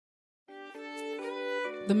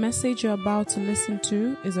The message you're about to listen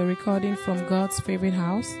to is a recording from God's favorite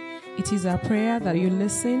house. It is our prayer that you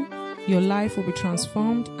listen, your life will be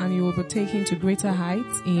transformed, and you will be taken to greater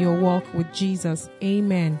heights in your walk with Jesus.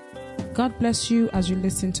 Amen. God bless you as you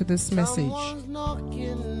listen to this message. Someone's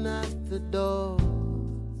knocking at the door.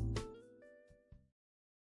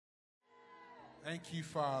 Thank you,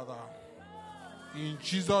 Father. In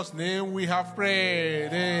Jesus' name we have prayed.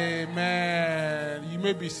 Amen. You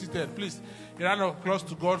may be seated. Please, a round of applause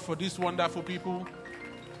to God for these wonderful people.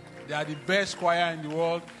 They are the best choir in the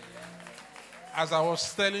world. As I was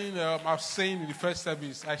saying in the first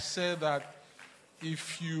service, I said that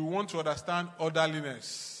if you want to understand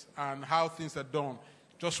orderliness and how things are done,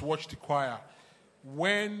 just watch the choir.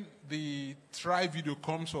 When the try video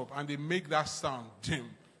comes up and they make that sound, dim,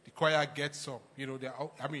 the choir gets up. You know,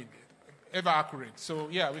 ever accurate. So,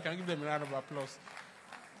 yeah, we can give them a round of applause.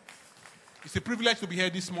 It's a privilege to be here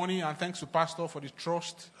this morning, and thanks to Pastor for the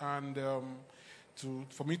trust and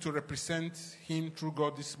for me to represent him through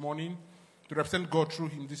God this morning, to represent God through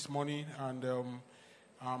him this morning, and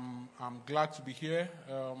I'm glad to be here.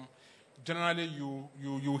 Generally,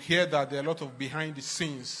 you hear that there are a lot of behind the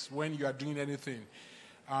scenes when you are doing anything,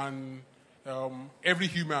 and every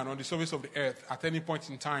human on the surface of the earth at any point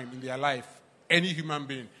in time in their life, any human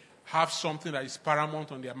being have something that is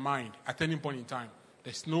paramount on their mind at any point in time.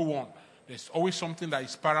 There's no one. There's always something that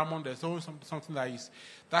is paramount. There's always something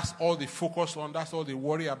that's all they focus on, that's all they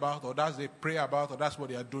worry about, or that's they pray about, or that's what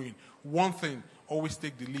they are doing. One thing always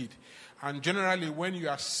take the lead. And generally, when you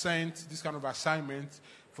are sent this kind of assignment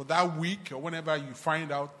for that week or whenever you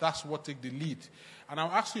find out, that's what take the lead. And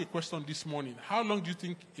I'll ask you a question this morning. How long do you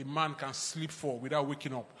think a man can sleep for without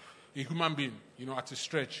waking up? A human being, at a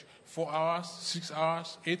stretch. 4 hours, 6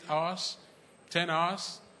 hours, 8 hours, 10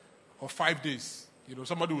 hours, or 5 days.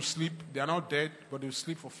 Somebody will sleep. They are not dead, but they will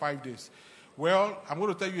sleep for 5 days. Well, I'm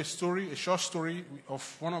going to tell you a short story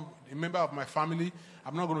of a member of my family.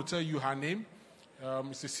 I'm not going to tell you her name.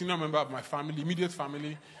 It's a senior member of my family, immediate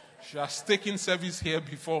family. She has taken service here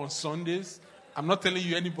before on Sundays. I'm not telling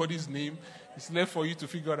you anybody's name. It's left for you to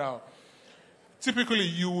figure it out. Typically,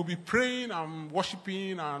 you will be praying and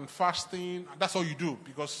worshiping and fasting. That's all you do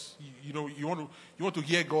because you want to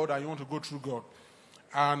hear God and you want to go through God.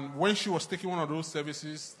 And when she was taking one of those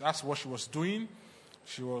services, that's what she was doing.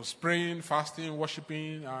 She was praying, fasting,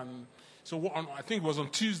 worshiping, and so I think it was on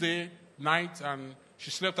Tuesday night, and she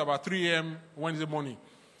slept about 3 a.m. Wednesday morning.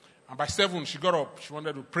 And by 7, she got up. She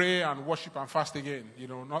wanted to pray and worship and fast again.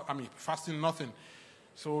 Fasting nothing.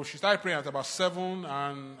 So she started praying at about 7,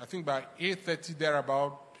 and I think by 8:30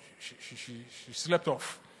 thereabout, she slept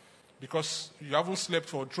off because you haven't slept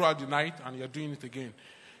throughout the night and you're doing it again.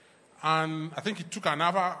 And I think it took an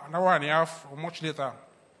hour and a half or much later.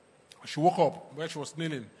 She woke up where she was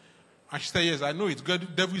kneeling, and she said, "Yes, I know it. God, the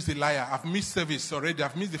devil is a liar. I've missed service already.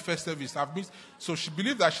 I've missed the first service. So she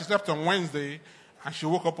believed that she slept on Wednesday, and she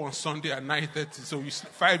woke up on Sunday at 9:30. So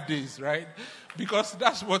 5 days, right? Because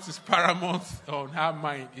that's what is paramount on her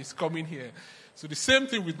mind, is coming here. So the same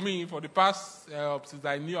thing with me for the past, since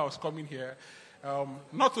I knew I was coming here,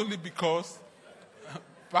 not only because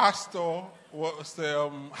Pastor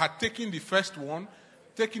had taken the first one,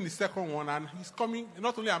 taking the second one, and he's coming.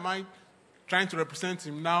 Not only am I trying to represent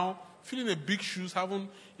him now, feeling a big shoes, having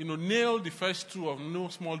nailed the first two of No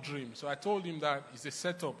Small Dream. So I told him that it's a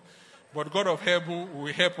setup. But God of heaven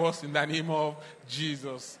will help us in the name of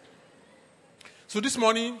Jesus. So this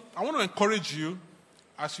morning, I want to encourage you,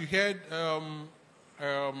 as you heard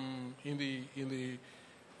in the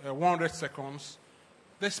 100 seconds,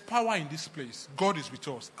 there's power in this place. God is with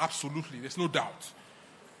us, absolutely. There's no doubt.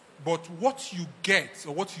 But what you get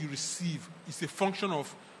or what you receive is a function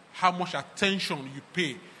of how much attention you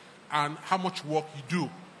pay and how much work you do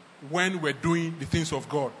when we're doing the things of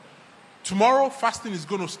God. Tomorrow, fasting is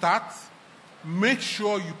going to start. Make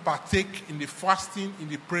sure you partake in the fasting, in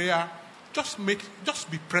the prayer. Just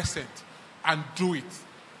be present and do it.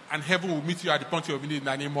 And heaven will meet you at the point of need in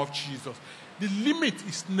the name of Jesus. The limit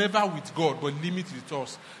is never with God, but limit is with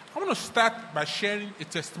us. I want to start by sharing a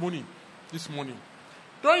testimony this morning.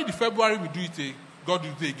 During the February, we do it God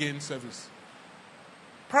Will Do It Again service.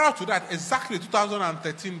 Prior to that, exactly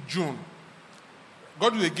 2013 June,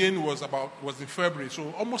 God Will Do It Again was in February,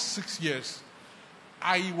 so almost 6 years.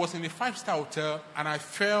 I was in a 5-star hotel and I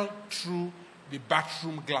fell through the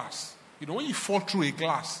bathroom glass. When you fall through a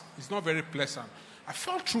glass, it's not very pleasant. I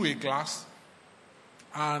fell through a glass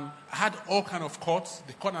and I had all kind of cuts.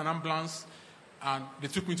 They called an ambulance and they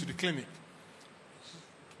took me to the clinic.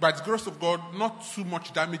 By the grace of God, not too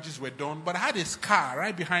much damages were done, but I had a scar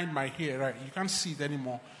right behind my hair. Right, you can't see it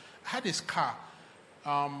anymore. I had a scar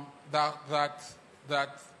that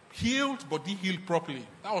that healed but didn't heal properly.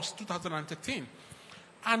 That was 2013.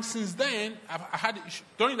 And since then,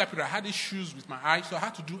 during that period, I had issues with my eyes, so I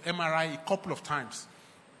had to do MRI a couple of times.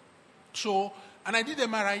 So, and I did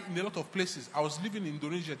MRI in a lot of places. I was living in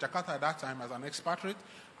Indonesia, Jakarta at that time as an expatriate.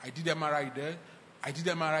 I did MRI there. I did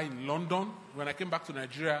MRI in London. When I came back to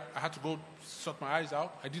Nigeria, I had to go sort my eyes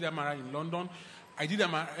out. I did MRI in London. I did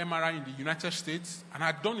MRI in the United States, and I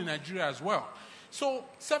had done in Nigeria as well. So,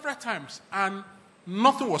 several times, and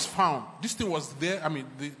nothing was found. This thing was there. I mean,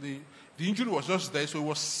 the injury was just there, so it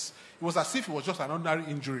was as if it was just an ordinary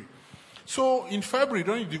injury. So, in February,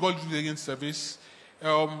 during the God Do It Again service,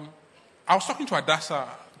 I was talking to Adasa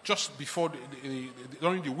just before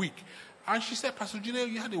during the week, and she said, Pastor Junior,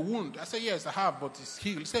 you had a wound. I said, yes, I have, but it's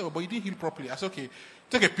healed. He said, but it didn't heal properly. I said, okay,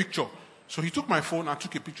 take a picture. So he took my phone and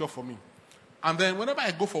took a picture for me. And then whenever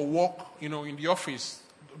I go for a walk, in the office,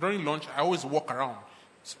 during lunch, I always walk around.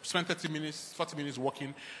 Spend 30 minutes, 40 minutes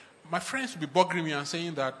walking. My friends would be bugging me and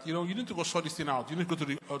saying that, you need to go sort this thing out. You need to go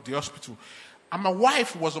to the hospital. And my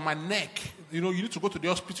wife was on my neck. You need to go to the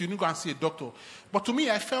hospital. You need to go and see a doctor. But to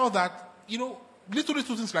me, I felt that,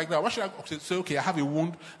 little things like that. Why should I say, okay, I have a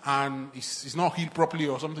wound and it's not healed properly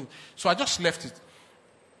or something? So I just left it.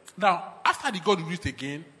 Now, after the God Do It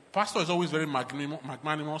Again, pastor is always very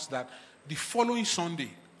magnanimous that the following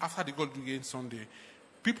Sunday, after the God Do It Again Sunday,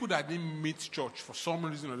 people that didn't meet church for some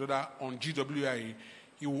reason or other on GWIA,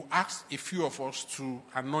 he will ask a few of us to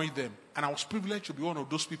anoint them. And I was privileged to be one of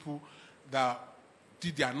those people that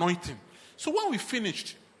did the anointing. So when we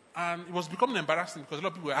finished, and it was becoming embarrassing because a lot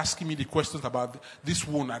of people were asking me the questions about this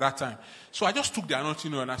wound at that time. So I just took the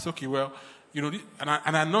anointing and I said, okay, well, and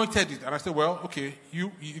I anointed it. And I said, well, okay,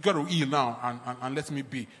 you got to heal now and let me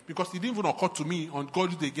be. Because it didn't even occur to me on God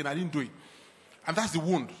Do It Again. I didn't do it. And that's the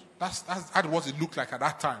wound. That's what it looked like at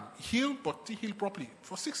that time. Healed, but didn't heal properly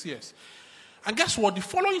for 6 years. And guess what? The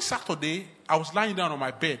following Saturday, I was lying down on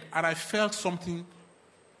my bed and I felt something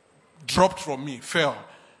dropped from me, fell.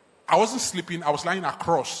 I wasn't sleeping. I was lying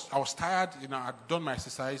across. I was tired. I'd done my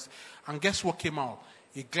exercise. And guess what came out?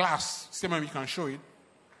 A glass. Same way you can show it.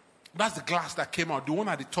 That's the glass that came out, the one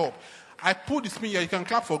at the top. I put this pin here. You can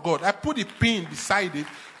clap for God. I put the pin beside it,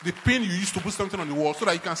 the pin you used to put something on the wall, so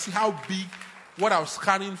that you can see how big what I was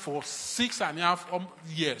carrying for 6.5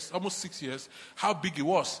 years, almost 6 years, how big it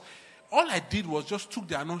was. All I did was just took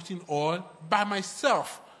the anointing oil by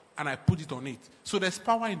myself and I put it on it. So there's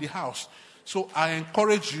power in the house. So I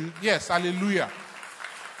encourage you, yes, hallelujah.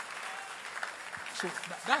 So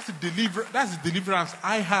that's the deliverance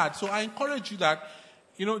I had. So I encourage you that,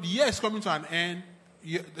 the year is coming to an end.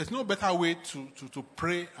 There's no better way to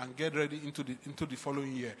pray and get ready into the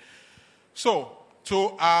following year. So,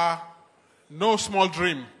 to No Small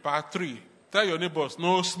Dream, part 3. Tell your neighbors,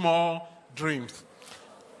 no small dreams.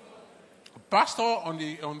 Pastor on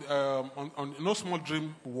No Small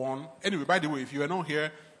Dream 1. Anyway, by the way, if you are not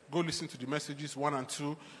here, go listen to the messages 1 and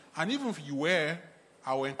 2. And even if you were,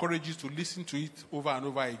 I will encourage you to listen to it over and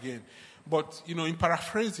over again. But, in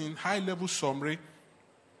paraphrasing, high-level summary,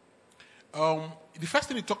 the first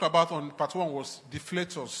thing he talked about on part 1 was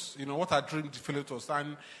deflators. What are dream deflators?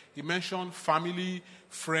 And he mentioned family,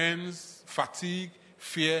 friends, fatigue,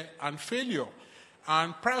 fear, and failure.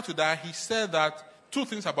 And prior to that, he said that 2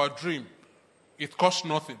 things about dream. It costs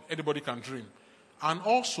nothing. Anybody can dream. And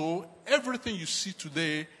also, everything you see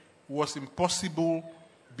today was impossible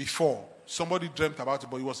before. Somebody dreamt about it,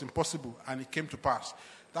 but it was impossible, and it came to pass.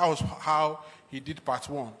 That was how he did part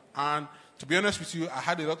 1. And to be honest with you,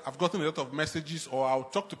 I've gotten a lot of messages, or I'll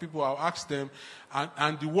talk to people, I'll ask them,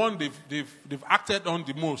 and the one they've acted on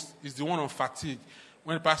the most is the one on fatigue.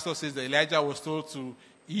 When the pastor says that Elijah was told to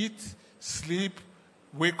eat, sleep,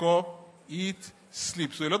 wake up, eat,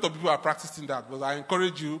 sleep. So a lot of people are practicing that, but I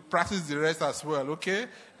encourage you, practice the rest as well, okay?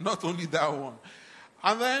 Not only that one.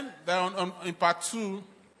 And then in part 2,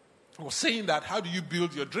 I was saying that how do you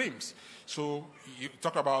build your dreams? So you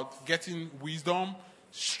talk about getting wisdom,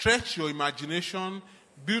 stretch your imagination,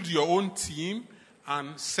 build your own team,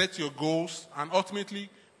 and set your goals, and ultimately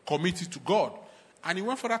commit it to God. And he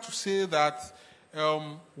went further to say that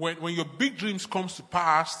when your big dreams comes to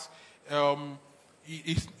pass,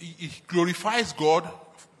 it glorifies God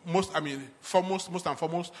most and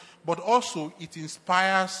foremost, but also it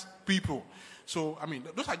inspires people. So,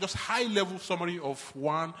 those are just high-level summary of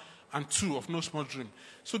 1 and 2 of No Small Dream.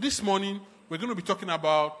 So this morning, we're going to be talking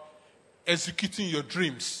about executing your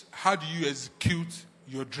dreams. How do you execute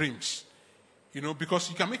your dreams? Because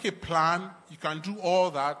you can make a plan, you can do all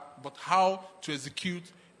that, but how to execute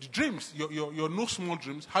the dreams, your no small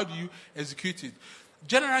dreams, how do you execute it?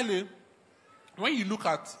 Generally, when you look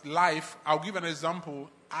at life, I'll give an example.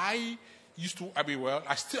 I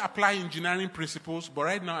I still apply engineering principles, but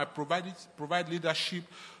right now I provide leadership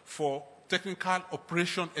for technical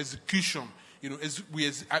operation execution.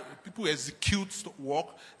 People execute work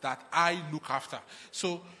that I look after.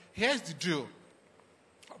 So here's the deal.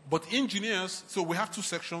 But engineers, so we have two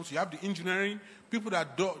sections. You have the engineering, people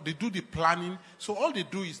that do the planning. So all they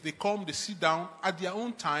do is they come, they sit down at their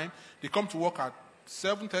own time. They come to work at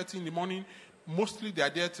 7:30 in the morning. Mostly they are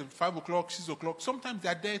there till 5 o'clock, 6 o'clock. Sometimes they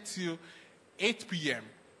are there till 8 p.m.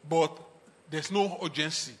 But there's no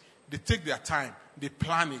urgency. They take their time. They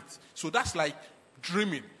plan it. So that's like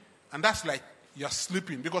dreaming. And that's like you're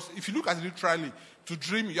sleeping. Because if you look at it literally, to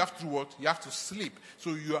dream, you have to do what? You have to sleep.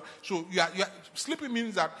 So you are sleeping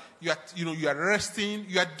means that you are resting.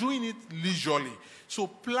 You are doing it leisurely. So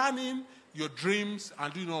planning your dreams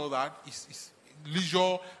and doing all that is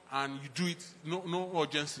leisure, and you do it no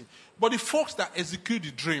urgency. But the folks that execute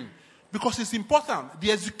the dream, because it's important,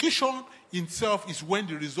 the execution itself is when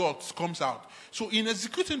the results comes out. So in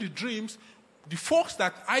executing the dreams, the folks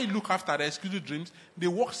that I look after that execute the dreams, they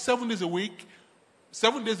work 7 days a week,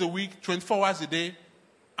 24 hours a day,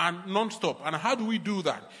 and non-stop. And how do we do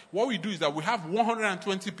that? What we do is that we have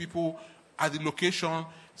 120 people at the location,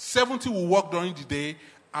 70 will work during the day,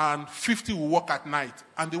 and 50 will work at night.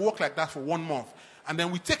 And they work like that for 1 month. And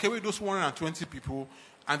then we take away those 120 people,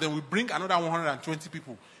 and then we bring another 120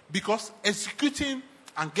 people. Because executing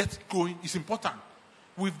and get going is important.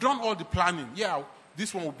 We've done all the planning. Yeah,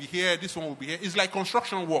 this one will be here, this one will be here. It's like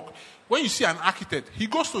construction work. When you see an architect, he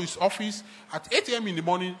goes to his office at 8 a.m. in the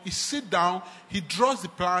morning, he sits down, he draws the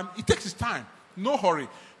plan, he takes his time, no hurry.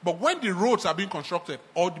 But when the roads are being constructed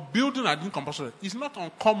or the building are being constructed, it's not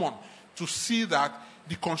uncommon to see that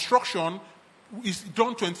the construction is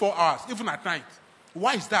done 24 hours, even at night.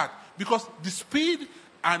 Why is that? Because the speed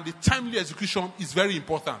and the timely execution is very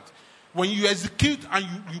important. When you execute and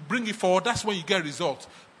you bring it forward, that's when you get results.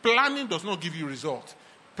 Planning does not give you results.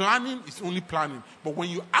 Planning is only planning. But when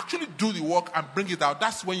you actually do the work and bring it out,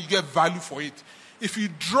 that's when you get value for it. If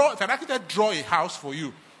an architect draws a house for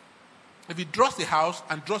you, if he draws a house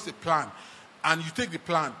and draws a plan, and you take the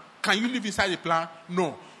plan, can you live inside the plan?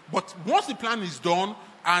 No. But once the plan is done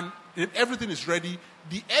and everything is ready,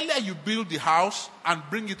 the earlier you build the house and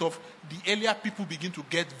bring it off, the earlier people begin to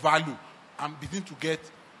get value and begin to get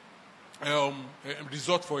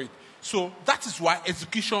result for it. So that is why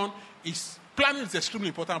planning is extremely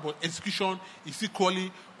important, but execution is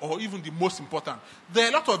equally or even the most important. There are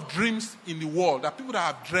a lot of dreams in the world that people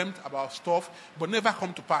that have dreamt about stuff but never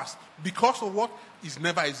come to pass because of what is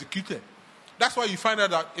never executed. That's why you find out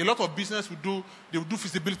that a lot of business will do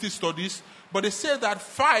feasibility studies, but they say that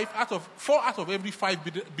 4 out of every 5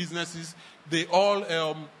 businesses, they don't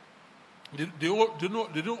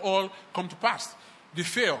all come to pass. They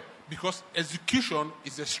fail because execution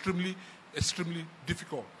is extremely, extremely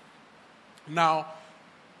difficult. Now,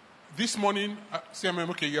 this morning, CMM,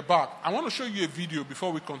 okay, you're back. I want to show you a video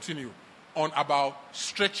before we continue on about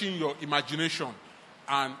stretching your imagination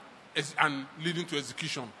and leading to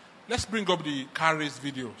execution. Let's bring up the car race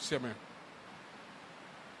video, CMM.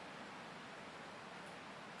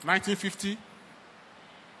 1950.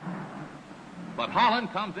 But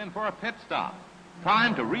Holland comes in for a pit stop.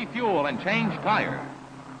 Time to refuel and change tires.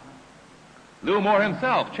 Lou Moore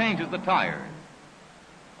himself changes the tires.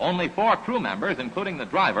 Only 4 crew members, including the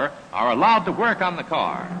driver, are allowed to work on the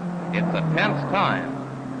car. It's a tense time.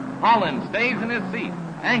 Holland stays in his seat,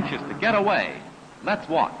 anxious to get away. Let's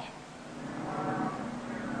watch.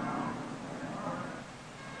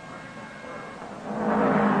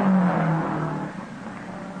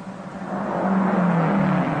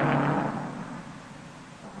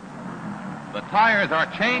 The tires are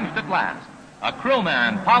changed at last. A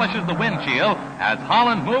crewman polishes the windshield as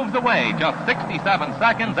Holland moves away just 67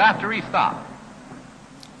 seconds after he stopped.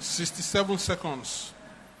 67 seconds.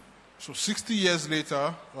 So 60 years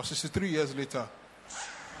later, or 63 years later.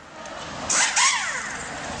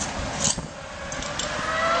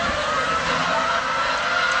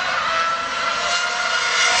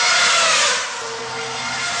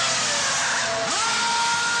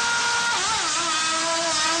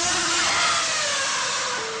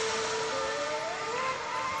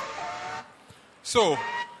 So,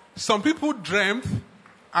 some people dreamt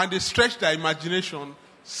and they stretched their imagination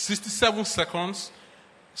 67 seconds.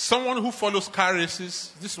 Someone who follows car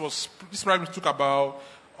races, this probably took about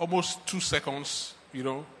almost 2 seconds,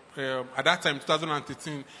 at that time,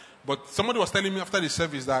 2013. But somebody was telling me after the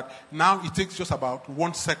service that now it takes just about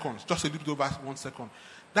 1 second, just a little over 1 second.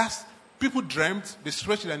 People dreamt, they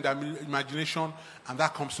stretched their imagination, and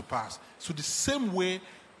that comes to pass. So the same way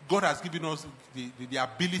God has given us the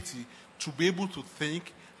ability to be able to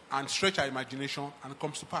think and stretch our imagination, and it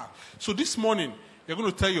comes to pass. So this morning, you're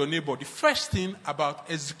going to tell your neighbor the first thing about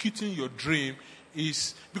executing your dream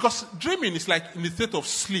is, because dreaming is like in the state of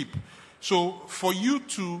sleep. So for you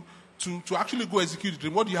to actually go execute the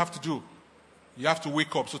dream, what do you have to do? You have to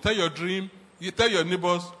wake up. So tell your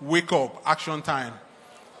neighbors, wake up, action time.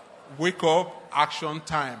 Wake up, action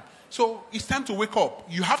time. So it's time to wake up.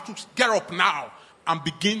 You have to get up now and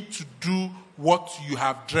begin to do what you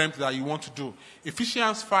have dreamt that you want to do.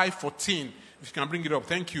 Ephesians 5:14, if you can bring it up,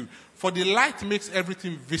 thank you. For the light makes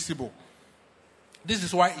everything visible. This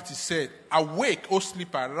is why it is said, awake, O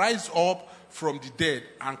sleeper, rise up from the dead,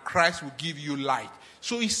 and Christ will give you light.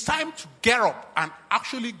 So it's time to get up and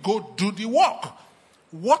actually go do the work.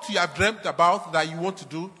 What you have dreamt about that you want to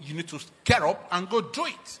do, you need to get up and go do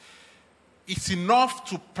it. It's enough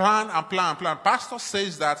to plan and plan and plan. Pastor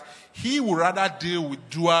says that he would rather deal with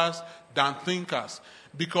doers than thinkers.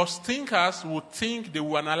 Because thinkers will think, they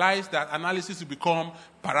will analyze, that analysis will become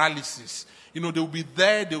paralysis. They will be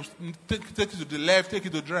there, they will take it to the left, take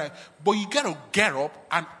it to the right. But you got to get up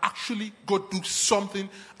and actually go do something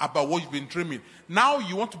about what you've been dreaming. Now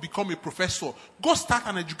you want to become a professor. Go start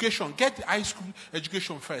an education. Get the high school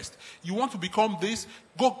education first. You want to become this,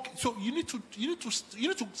 go. So you need to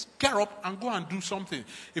get up and go and do something.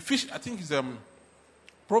 I think it's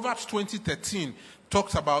Proverbs 20:13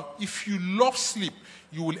 talks about, if you love sleep,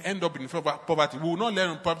 you will end up in poverty. We will not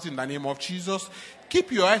learn poverty in the name of Jesus.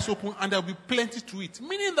 Keep your eyes open and there will be plenty to eat.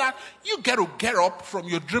 Meaning that you get to get up from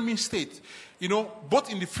your dreaming state. Both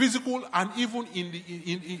in the physical and even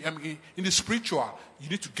in the spiritual. You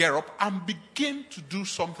need to get up and begin to do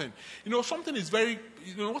something. Something is very,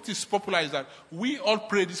 what is popular is that we all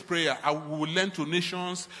pray this prayer and we will lend to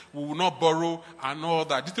nations, we will not borrow and all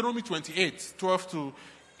that. Deuteronomy 28, 12 to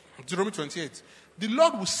Deuteronomy 28. The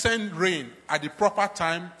Lord will send rain at the proper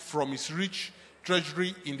time from his rich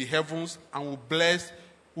treasury in the heavens, and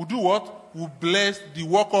will do what? Will bless the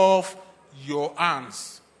work of your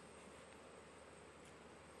hands.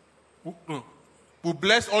 Will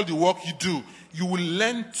bless all the work you do. You will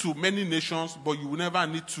lend to many nations, but you will never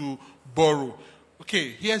need to borrow.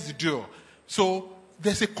 Okay, here's the deal. So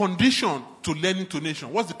there's a condition to lending to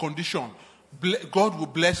nations. What's the condition? God will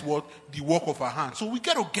bless what? The work of our hands. So we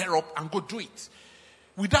got to get up and go do it.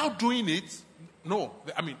 Without doing it, no.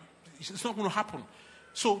 It's not going to happen.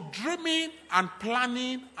 So dreaming and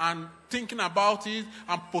planning and thinking about it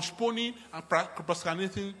and postponing and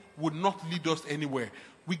procrastinating would not lead us anywhere.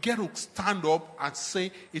 We get to stand up and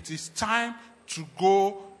say, it is time to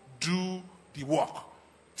go do the work.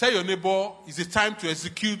 Tell your neighbor, it's a time to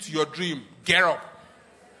execute your dream. Get up.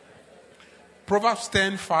 Proverbs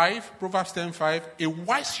 10:5, a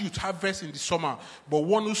wise youth harvests in the summer, but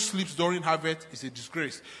one who sleeps during harvest is a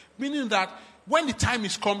disgrace. Meaning that when the time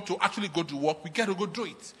is come to actually go to work, we got to go do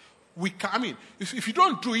it. If you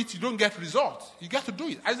don't do it, you don't get results. You got to do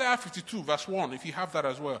it. Isaiah 52 verse 1, if you have that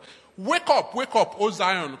as well. Wake up, O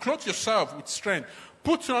Zion, clothe yourself with strength.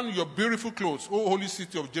 Put on your beautiful clothes, O holy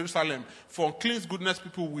city of Jerusalem, for unclean goodness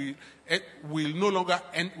people will no longer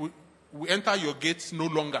will enter your gates no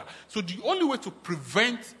longer. So the only way to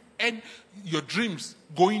prevent your dreams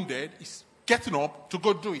going dead is getting up to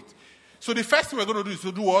go do it. So the first thing we're going to do is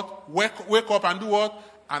to do what? Wake up and do what?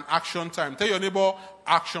 An action time. Tell your neighbor,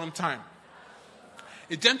 action time.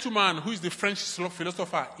 A gentleman who is the French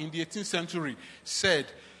philosopher in the 18th century said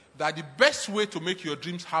that the best way to make your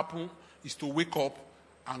dreams happen is to wake up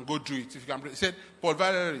and go do it. If you can, he said, Paul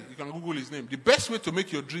Valery, you can Google his name. The best way to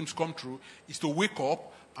make your dreams come true is to wake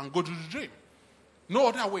up and go do the dream. No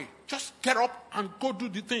other way. Just get up and go do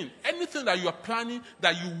the thing. Anything that you are planning,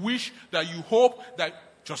 that you wish, that you hope,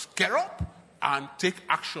 that just get up and take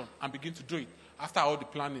action and begin to do it. After all the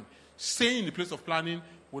planning. Staying in the place of planning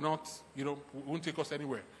won't take us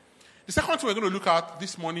anywhere. The second thing we're going to look at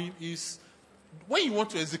this morning is when you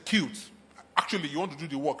want to execute, actually you want to do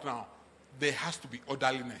the work now, there has to be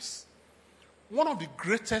orderliness. One of the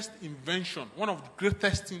greatest invention, one of the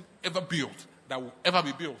greatest things ever built, that will ever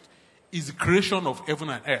be built, is the creation of heaven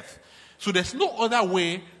and earth. So there's no other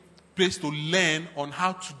place to learn on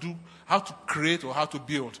how to create or how to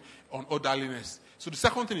build on orderliness. So the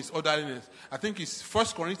second thing is orderliness. I think it's 1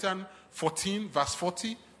 Corinthians 14 verse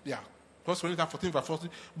 40. Yeah, 1 Corinthians 14 verse 40.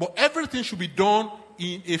 But everything should be done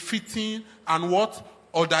in a fitting and what?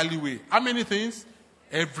 Orderly way. How many things?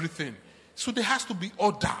 Everything. So there has to be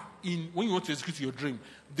order when you want to execute your dream.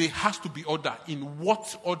 There has to be order. In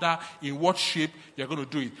what order, in what shape you're going to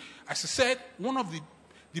do it. As I said, one of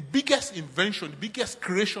the biggest invention, the biggest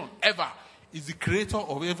creation ever is the creator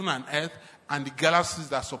of heaven and earth and the galaxies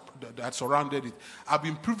that surrounded it. I've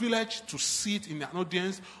been privileged to sit in an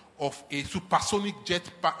audience of a supersonic jet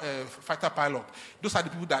fighter pilot. Those are the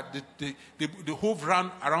people that they hove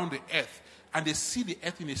around the earth, and they see the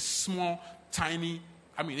earth in a small, tiny.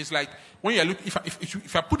 I mean, it's like when you look.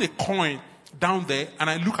 If I put a coin down there and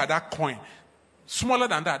I look at that coin, smaller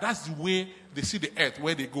than that, that's the way they see the earth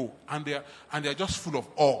where they go, and they're just full of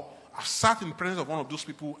awe. I've sat in the presence of one of those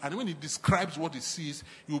people, and when he describes what he sees,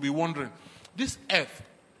 you'll be wondering, this earth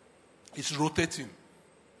is rotating,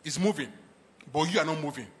 it's moving, but you are not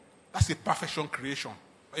moving. That's a perfect creation.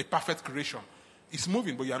 It's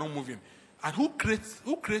moving, but you are not moving. And who creates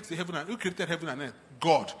the heaven and who created heaven and earth?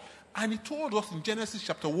 God. And he told us in Genesis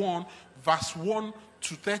chapter 1, verse 1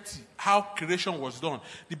 to 30, how creation was done.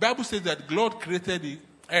 The Bible says that God created the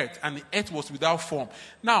earth, and the earth was without form.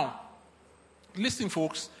 Now, listen,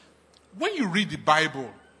 folks. When you read the Bible,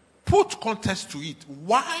 put context to it.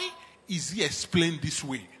 Why is he explained this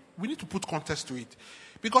way? We need to put context to it.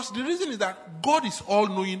 Because the reason is that God is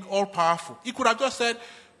all-knowing, all-powerful. He could have just said,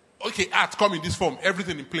 okay, earth, come in this form,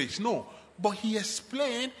 everything in place. No. But he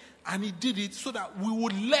explained, and he did it so that we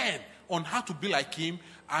would learn on how to be like him,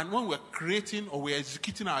 and when we're creating or we're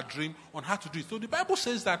executing our dream, on how to do it. So the Bible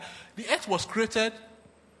says that the earth was created,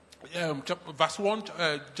 verse 1,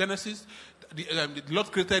 Genesis, the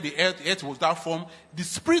Lord created the earth was without form. The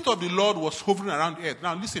Spirit of the Lord was hovering around the earth.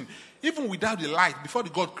 Now listen, even without the light, before the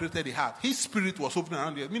God created the earth, his Spirit was hovering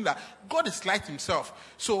around the earth. Meaning that God is light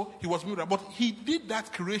himself. So he was moving. But he did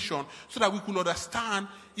that creation so that we could understand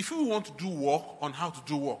if we want to do work, on how to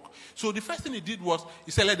do work. So the first thing he did was,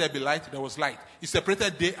 he said, let there be light. There was light. He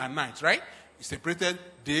separated day and night, right? He separated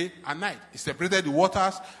day and night. He separated the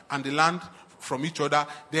waters and the land from each other.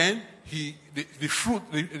 Then the fruit,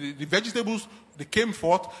 the vegetables, they came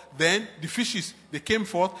forth. Then the fishes, they came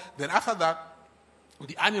forth. Then after that,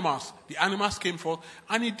 the animals came forth.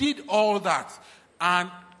 And he did all that. And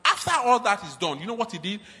after all that is done, you know what he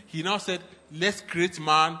did? He now said, let's create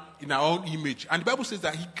man in our own image. And the Bible says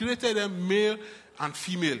that he created them male and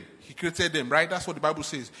female. He created them, right? That's what the Bible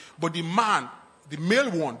says. But the man, the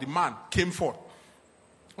male one, the man, came forth.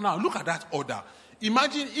 Now look at that order.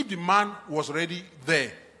 Imagine if the man was already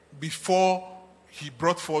there before he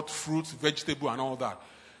brought forth fruits, vegetable, and all that.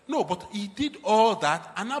 No, but he did all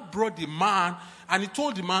that, and now brought the man, and he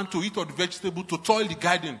told the man to eat of the vegetable, to toil the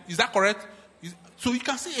garden. Is that correct? So you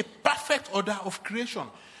can see a perfect order of creation.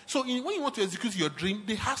 So when you want to execute your dream,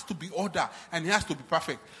 there has to be order, and it has to be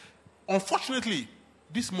perfect. Unfortunately,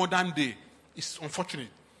 this modern day is unfortunate.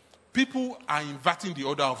 People are inverting the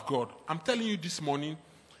order of God. I'm telling you this morning,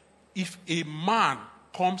 if a man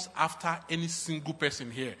comes after any single person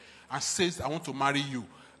here and says, I want to marry you,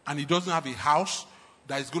 and he doesn't have a house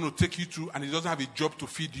that is going to take you to, and he doesn't have a job to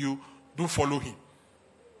feed you, don't follow him.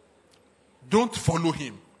 Don't follow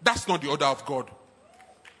him. That's not the order of God.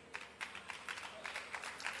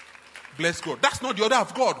 Bless God. That's not the order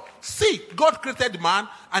of God. See, God created the man,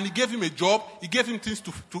 and he gave him a job, he gave him things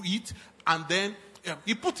to eat, and then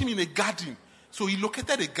he put him in a garden. So he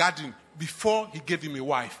located a garden before he gave him a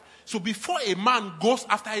wife. So before a man goes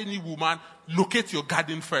after any woman, locate your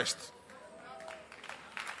garden first.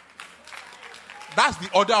 That's the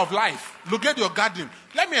order of life. Locate your garden.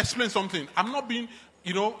 Let me explain something. I'm not being,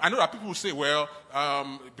 I know that people will say, well,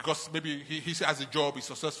 because maybe he has a job, he's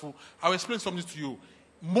successful. I'll explain something to you.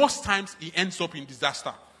 Most times he ends up in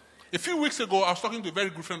disaster. A few weeks ago, I was talking to a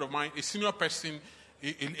very good friend of mine, a senior person,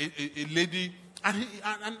 a lady,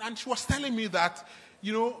 and she was telling me that,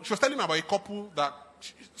 she was telling me about a couple that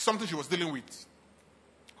something she was dealing with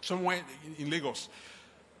somewhere in Lagos.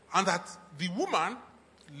 And that the woman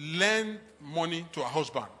lent money to her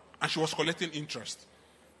husband, and she was collecting interest.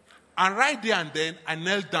 And right there and then, I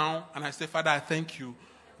knelt down and I said, Father, I thank you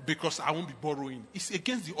because I won't be borrowing. It's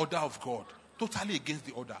against the order of God. Totally against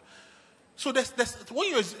the order. So it's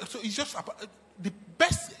just the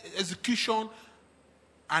best execution,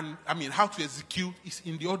 and how to execute is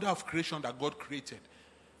in the order of creation that God created.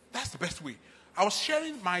 That's the best way. I was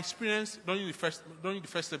sharing my experience during the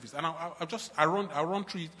first service, and I run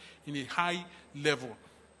through it in a high level.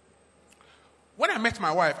 When I met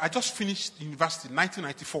my wife, I just finished university in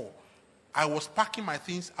 1994. I was packing my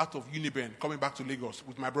things out of Uniben, coming back to Lagos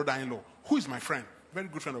with my brother-in-law, who is my friend, very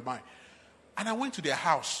good friend of mine. And I went to their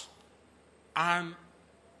house. And,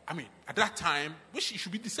 at that time, which it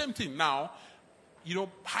should be the same thing now,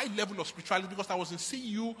 high level of spirituality, because I was in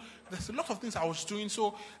CU. There's a lot of things I was doing.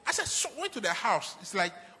 So I went to their house. It's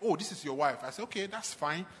like, oh, this is your wife. I said, okay, that's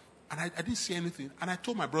fine. And I didn't say anything. And I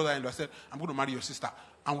told my brother-in-law, I said, I'm going to marry your sister.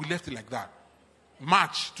 And we left it like that.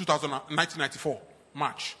 March 1994.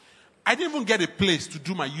 March. I didn't even get a place to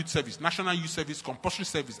do my youth service, national youth service, compulsory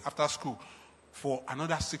service after school for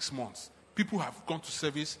another 6 months. People have gone to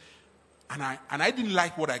service, and I didn't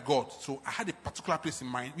like what I got. So I had a particular place in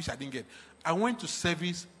mind, which I didn't get. I went to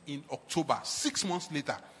service in October. 6 months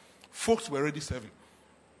later, folks were already serving.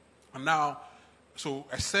 And now, so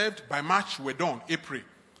I served. By March, we're done, April.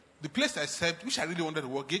 The place I served, which I really wanted to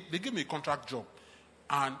work, they gave me a contract job.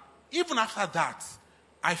 And even after that,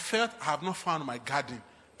 I felt I have not found my garden.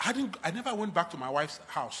 I never went back to my wife's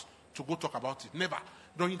house to go talk about it. Never,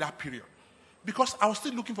 during that period. Because I was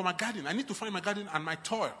still looking for my garden. I need to find my garden and my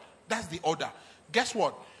toil. That's the order. Guess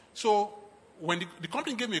what? So when the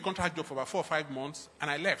company gave me a contract job for about 4 or 5 months,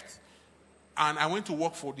 and I left. And I went to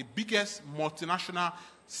work for the biggest multinational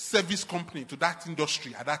service company to that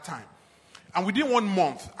industry at that time. And within 1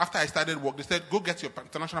 month after I started work, they said, go get your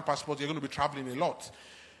international passport. You're going to be traveling a lot.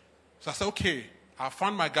 So I said, okay, I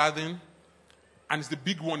found my garden, and it's the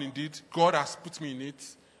big one indeed. God has put me in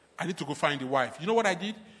it. I need to go find the wife. You know what I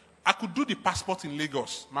did? I could do the passport in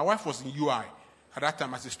Lagos. My wife was in UI at that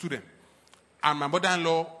time as a student. And my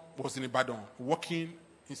mother-in-law was in Ibadan, working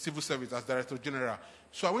in civil service as Director General.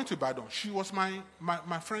 So I went to Ibadan. She was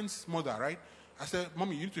my friend's mother, right? I said,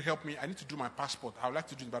 Mommy, you need to help me. I need to do my passport. I would like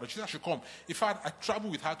to do it in Ibadan. She said, I should come. In fact, I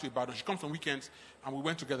traveled with her to Ibadan. She comes on weekends, and we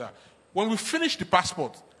went together. When we finished the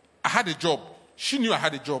passport, I had a job. She knew I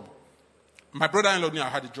had a job. My brother-in-law knew I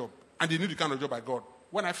had a job. And they knew the kind of job I got.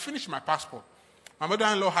 When I finished my passport, my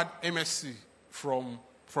mother-in-law had MSc from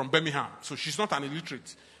Birmingham. So she's not an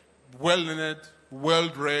illiterate. Well-learned,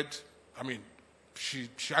 well-read. I mean, she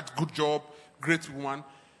had a good job, great woman.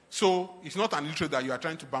 So it's not an illiterate that you are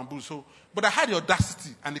trying to bamboozle. But I had the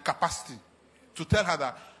audacity and the capacity to tell her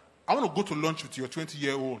that I want to go to lunch with your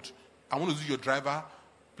 20-year-old. I want to do your driver.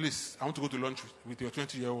 Please, I want to go to lunch with your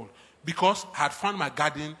 20-year-old. Because I had found my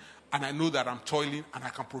garden, and I know that I'm toiling and I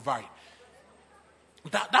can provide.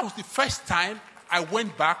 That was the first time I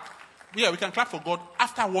went back. Yeah, we can clap for God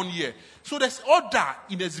after 1 year. So there's order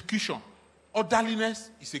in execution. Orderliness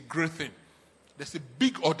is a great thing. There's a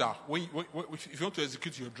big order if you want to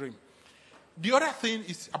execute your dream. The other thing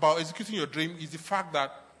is about executing your dream is the fact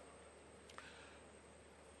that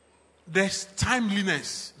there's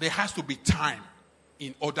timeliness. There has to be time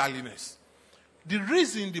in orderliness. The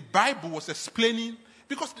reason the Bible was explaining,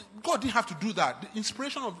 because God didn't have to do that. The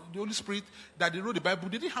inspiration of the Holy Spirit that they wrote the Bible,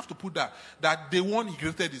 they didn't have to put that. That day 1 he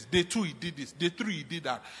created this, day 2 he did this, day 3 he did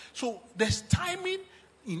that. So there's timing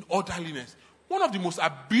in orderliness. One of the most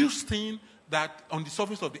abused things that on the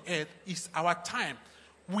surface of the earth is our time.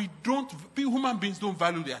 Human beings don't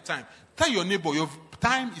value their time. Tell your neighbor, your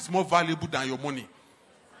time is more valuable than your money.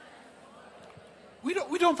 We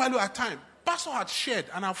don't value our time. Pastor had shared,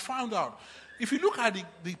 and I found out, if you look at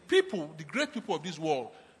the people, the great people of this world,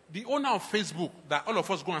 the owner of Facebook, that all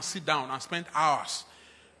of us go and sit down and spend hours,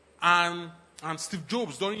 and Steve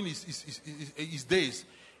Jobs during his days,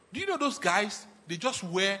 do you know those guys, they just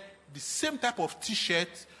wear the same type of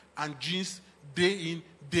T-shirt and jeans day in,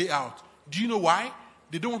 day out. Do you know why?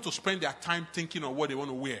 They don't want to spend their time thinking on what they want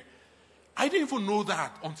to wear. I didn't even know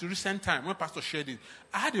that until recent time when Pastor shared it.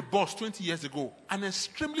 I had a boss 20 years ago, an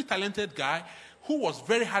extremely talented guy who was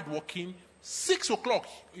very hardworking. 6 o'clock,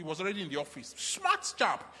 he was already in the office. Smart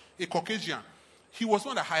chap, a Caucasian. He was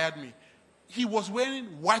one that hired me. He was wearing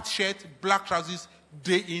white shirt, black trousers,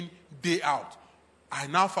 day in, day out. I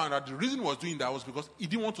now found out the reason he was doing that was because he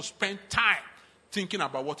didn't want to spend time thinking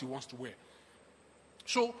about what he wants to wear.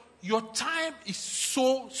 So your time is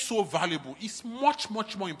so valuable. It's much,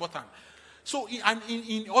 much more important. So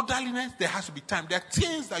in orderliness, there has to be time. There are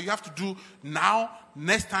things that you have to do now,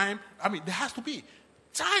 next time. I mean, there has to be.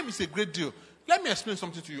 Time is a great deal. Let me explain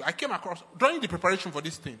something to you. I came across, during the preparation for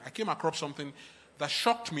this thing, I came across something that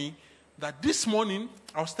shocked me, that this morning,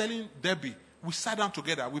 I was telling Debbie, we sat down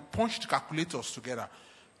together, we punched calculators together.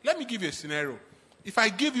 Let me give you a scenario. If I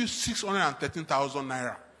give you 613,000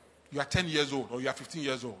 naira, you are 10 years old or you are 15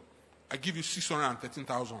 years old, I give you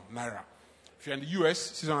 613,000 naira. If you're in the US,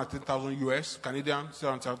 613,000 US, Canadian,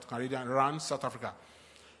 613,000 Canadian, Rand, South Africa.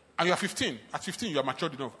 And you are 15. At 15, you are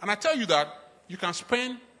matured enough. And I tell you that you can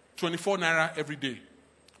spend 24 naira every day.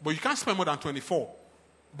 But you can't spend more than 24.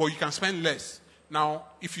 But you can spend less. Now,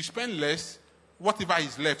 if you spend less, whatever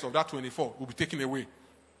is left of that 24 will be taken away.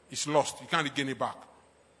 It's lost. You can't regain it back.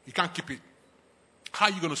 You can't keep it. How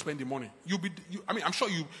are you going to spend the money? I'm sure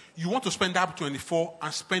you want to spend that 24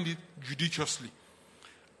 and spend it judiciously.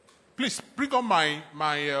 Please, bring on my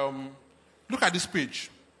look at this page.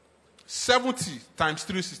 70 times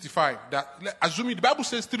 365. Assuming the Bible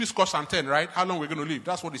says 3 scores and 10, right? How long we're going to live.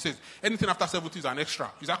 That's what it says. Anything after 70 is an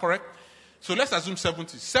extra. Is that correct? So let's assume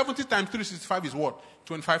 70. 70 times 365 is what?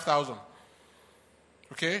 25,000.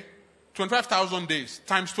 Okay? 25,000 days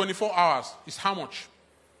times 24 hours is how much?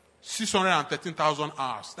 613,000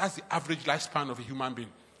 hours. That's the average lifespan of a human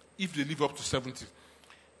being if they live up to 70.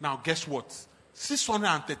 Now, guess what?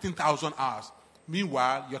 613,000 hours.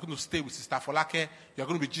 Meanwhile, you're going to stay with Sister Folake. You're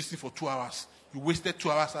going to be gisting for 2 hours. You wasted 2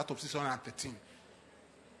 hours out of 613.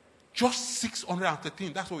 Just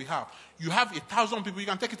 613. That's what we have. You have 1,000 people. You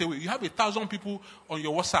can take it away. You have 1,000 people on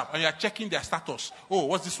your WhatsApp, and you're checking their status. Oh,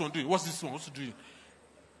 what's this one doing? What's this one? What's it doing?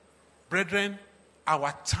 Brethren,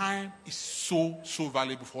 our time is so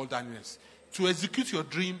valuable for all darkness. To execute your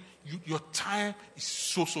dream, your time is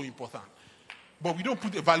so important. But we don't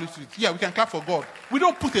put a value to it. Yeah, we can clap for God. We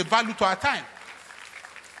don't put a value to our time.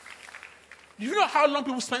 You know how long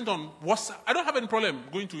people spend on WhatsApp? I don't have any problem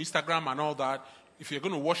going to Instagram and all that. If you're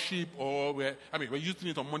going to worship or we're using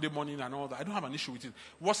it on Monday morning and all that, I don't have an issue with it.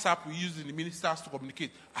 WhatsApp, we use it in the ministers to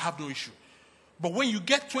communicate. I have no issue. But when you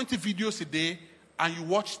get 20 videos a day and you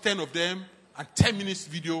watch 10 of them and 10 minutes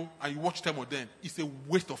video and you watch 10 of them, it's a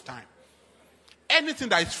waste of time. Anything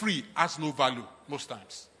that is free has no value most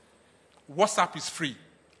times. WhatsApp is free,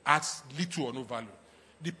 has little or no value.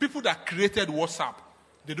 The people that created WhatsApp,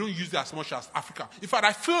 they don't use it as much as Africa. In fact,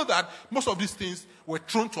 I feel that most of these things were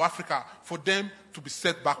thrown to Africa for them to be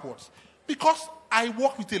set backwards. Because I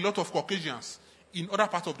work with a lot of Caucasians in other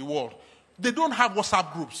parts of the world. They don't have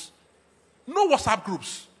WhatsApp groups. No WhatsApp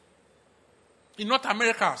groups. In North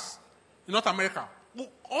America, no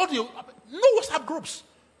WhatsApp groups.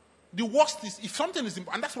 The worst is, if something is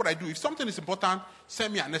important, and that's what I do, if something is important,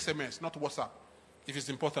 send me an SMS, not WhatsApp, if it's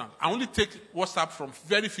important. I only take WhatsApp from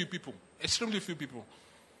very few people, extremely few people.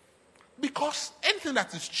 Because anything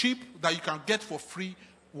that is cheap, that you can get for free,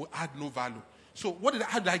 will add no value. So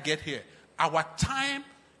how did I get here? Our time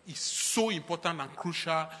is so important and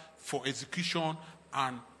crucial for execution,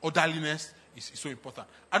 and orderliness is so important.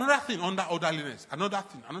 Another thing under orderliness, another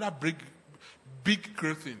big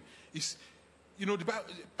great thing is, the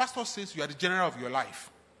pastor says you are the general of your life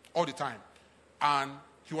all the time. And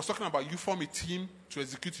he was talking about you form a team to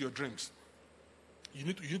execute your dreams. You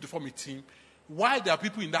need to form a team. Why there are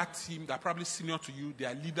people in that team that are probably senior to you, they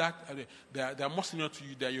are leaders, they are more senior to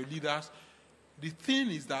you, they are your leaders. The thing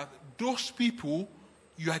is that those people,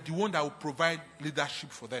 you are the one that will provide leadership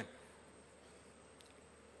for them.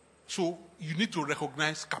 So you need to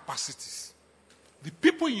recognize capacities. The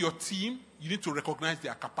people in your team, you need to recognize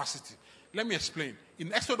their capacity. Let me explain.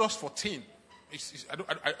 In Exodus 14,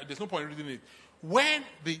 there's no point in reading it. When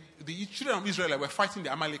the children of Israel were fighting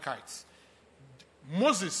the Amalekites,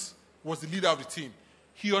 Moses was the leader of the team.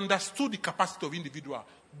 He understood the capacity of individual.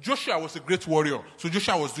 Joshua was a great warrior, so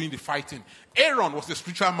Joshua was doing the fighting. Aaron was the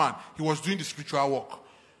spiritual man. He was doing the spiritual work.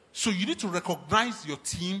 So you need to recognize your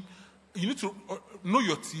team. You need to know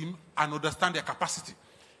your team and understand their capacity.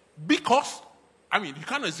 Because, you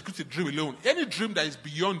can't execute a dream alone. Any dream that is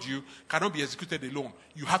beyond you cannot be executed alone.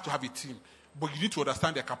 You have to have a team. But you need to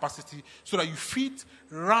understand their capacity so that you fit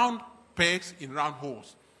round pegs in round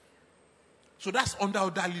holes. So that's under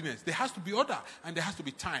orderliness. There has to be order and there has to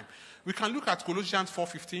be time. We can look at Colossians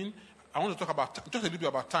 4:15. I want to talk about just a little bit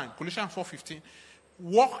about time. Colossians 4:15.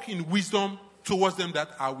 Walk in wisdom towards them that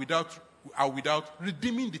are without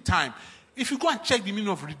redeeming the time. If you go and check the meaning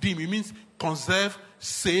of redeem, it means conserve,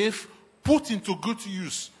 save, put into good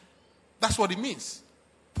use. That's what it means.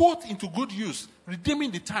 Put into good use,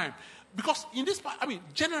 redeeming the time. Because in this,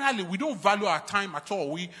 generally we don't value our time at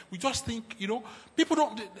all. We just think, people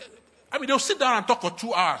don't. They'll sit down and talk for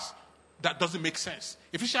 2 hours. That doesn't make sense.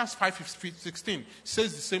 Ephesians 5:16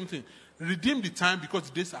 says the same thing. Redeem the time because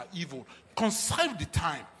the days are evil. Conserve the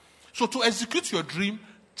time. So to execute your dream,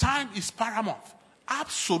 time is paramount.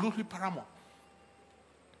 Absolutely paramount.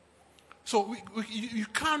 So you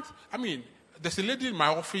can't, there's a lady in my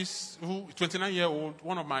office who, 29-year-old,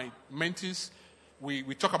 one of my mentees. We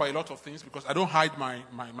talk about a lot of things because I don't hide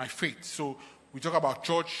my faith. So we talk about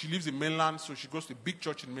church. She lives in mainland, so she goes to a big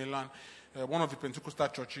church in mainland, one of the Pentecostal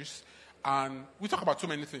churches. And we talk about so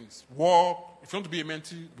many things. Work, if you want to be a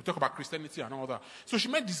mentee, we talk about Christianity and all that. So she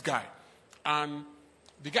met this guy. And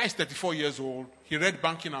the guy is 34 years old. He read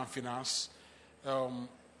banking and finance.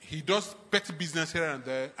 He does petty business here and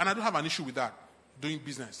there. And I don't have an issue with that, doing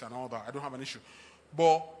business and all that. I don't have an issue.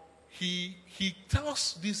 But he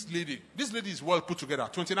tells this lady is well put together,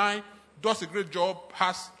 29, does a great job,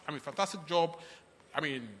 has fantastic job.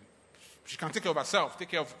 She can take care of herself, take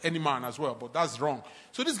care of any man as well, but that's wrong.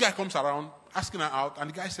 So this guy comes around, asking her out,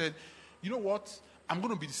 and the guy said, you know what? I'm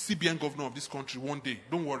going to be the CBN governor of this country one day.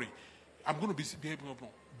 Don't worry. I'm going to be CBN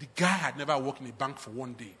governor. The guy had never worked in a bank for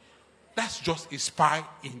one day. That's just a spy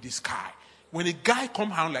in the sky. When a guy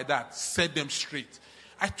comes around like that, set them straight.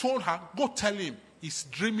 I told her, go tell him he's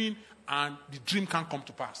dreaming and the dream can't come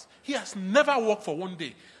to pass. He has never worked for one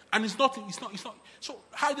day. And it's not. So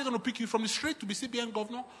how are they going to pick you from the street to be CBN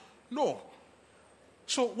governor? No.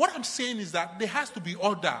 So what I'm saying is that there has to be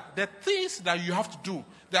order. There are things that you have to do.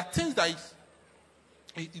 There are things that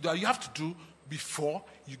you have to do before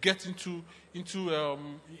you get into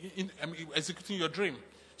executing your dream.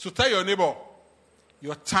 So tell your neighbor,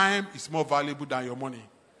 your time is more valuable than your money.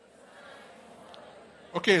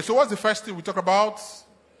 Okay, so what's the first thing we talk about?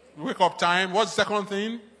 Wake up time. What's the second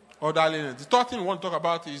thing? Orderliness. The third thing we want to talk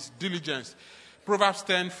about is diligence. Proverbs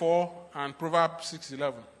 10:4 and Proverbs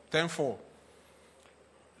 6:11. 10:4.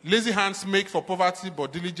 Lazy hands make for poverty,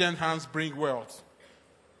 but diligent hands bring wealth.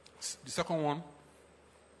 The second one,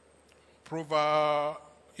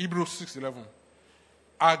 Hebrews 6:11.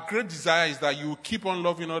 Our great desire is that you will keep on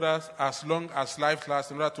loving others as long as life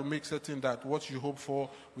lasts in order to make certain that what you hope for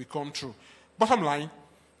will come true. Bottom line,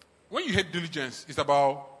 when you hate diligence, it's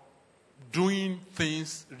about doing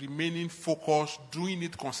things, remaining focused, doing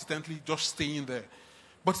it consistently, just staying there.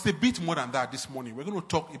 But it's a bit more than that this morning. We're going to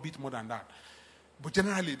talk a bit more than that. But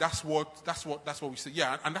generally, that's what we say.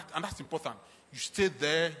 Yeah, and that's important. You stay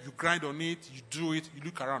there, you grind on it, you do it, you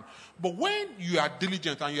look around. But when you are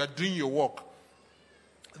diligent and you are doing your work,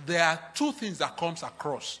 there are two things that comes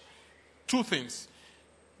across. Two things.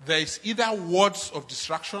 There is either words of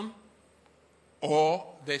distraction or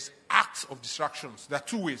there's acts of distractions. There are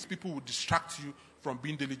two ways people will distract you from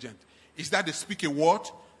being diligent. Is that they speak a word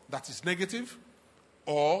that is negative,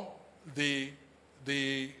 or they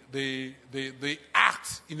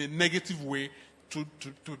act in a negative way to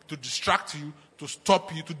distract you, to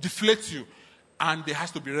stop you, to deflate you. And there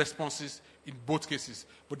has to be responses in both cases.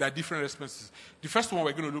 But there are different responses. The first one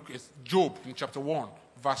we're going to look is Job in chapter 1,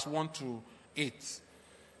 verse 1 to 8.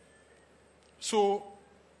 So,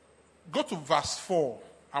 go to verse 4.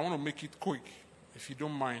 I want to make it quick, if you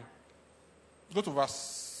don't mind. Go to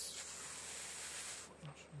verse...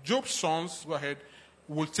 Job's sons, go ahead,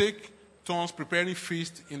 will take turns preparing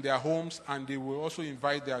feast in their homes, and they will also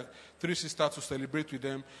invite their 3 sisters to celebrate with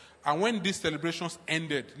them. And when these celebrations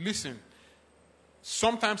ended, listen,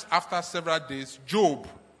 sometimes after several days, Job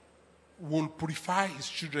will purify his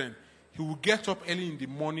children. He will get up early in the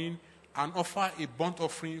morning and offer a burnt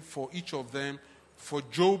offering for each of them. For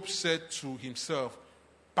Job said to himself,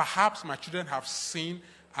 perhaps my children have sinned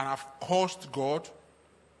and have caused God,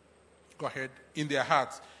 go ahead, in their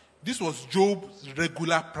hearts. This was Job's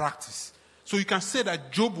regular practice. So you can say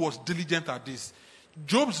that Job was diligent at this.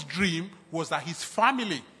 Job's dream was that his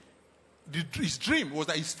family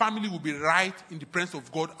would be right in the presence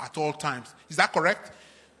of God at all times. Is that correct?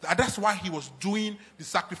 And that's why he was doing the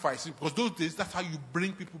sacrifice. Because those days, that's how you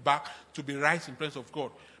bring people back to be right in the presence of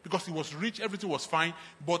God. Because he was rich, everything was fine.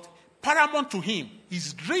 But paramount to him,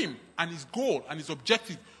 his dream and his goal and his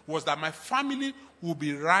objective was that my family will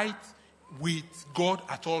be right with God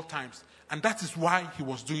at all times. And that is why he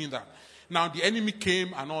was doing that. Now, the enemy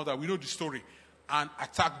came and all that. We know the story. And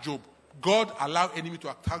attacked Job. God allowed enemy to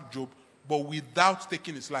attack Job, but without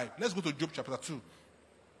taking his life. Let's go to Job chapter 2,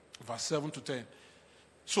 verse 7 to 10.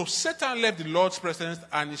 So Satan left the Lord's presence,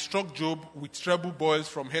 and he struck Job with treble boils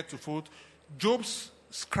from head to foot. Job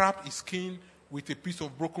scraped his skin with a piece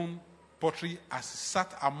of broken pottery as he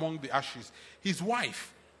sat among the ashes. His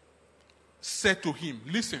wife said to him,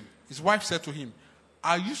 listen, his wife said to him,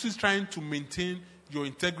 are you still trying to maintain your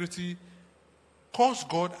integrity? Curse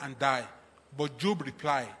God and die. But Job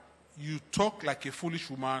replied, you talk like a foolish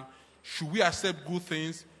woman. Should we accept good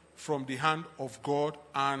things from the hand of God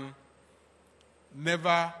and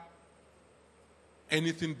never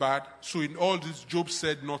anything bad? So in all this, Job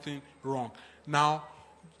said nothing wrong. Now,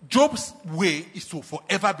 Job's way is to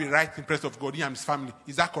forever be right in the presence of God, he and his family.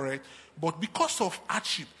 Is that correct? But because of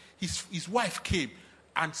hardship, his wife came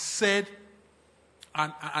and said,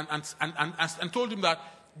 and told him that,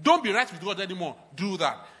 don't be right with God anymore. Do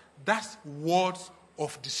that. That's words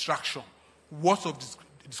of distraction. Words of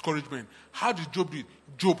discouragement. How did Job do it?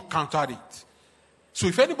 Job countered it. So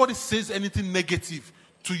if anybody says anything negative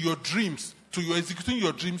to your dreams, to your executing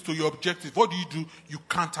your dreams, to your objectives, what do? You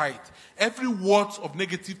counter it. Every word of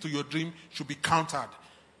negative to your dream should be countered.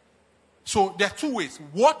 So there are two ways.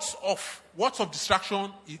 Words of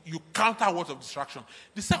distraction, you counter words of distraction.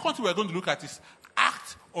 The second thing we're going to look at is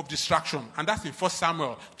act of distraction. And that's in 1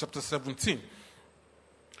 Samuel chapter 17.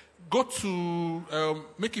 Go to,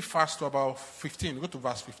 make it fast to about 15. Go to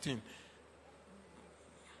verse 15.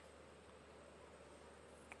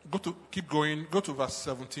 Keep going. Go to verse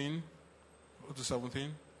 17. Go to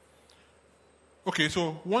 17. Okay,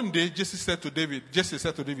 so one day Jesse said to David,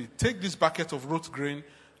 take this bucket of roast grain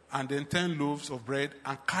and then 10 loaves of bread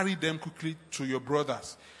and carry them quickly to your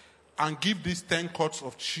brothers. and give these 10 cuts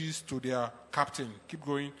of cheese to their captain. Keep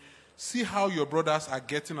going. See how your brothers are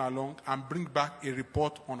getting along and bring back a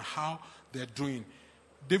report on how they're doing.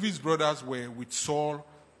 David's brothers were with Saul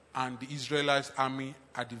and the Israelites' army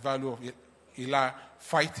at the valley of Elah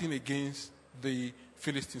fighting against the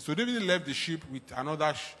Philistines. So David left the sheep with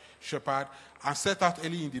another shepherd and set out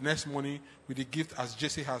early in the next morning with the gift as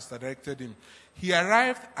Jesse has directed him. He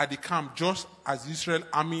arrived at the camp just as the Israel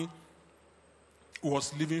army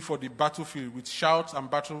was leaving for the battlefield with shouts and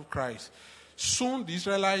battle cries. Soon the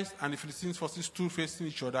Israelites and the Philistine forces stood facing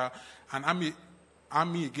each other, an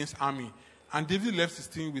army against army. And David left his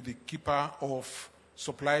team with the keeper of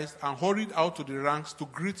supplies and hurried out to the ranks to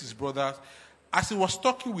greet his brothers. As he was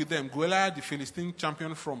talking with them, Goliath, the Philistine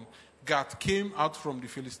champion from Gath, came out from the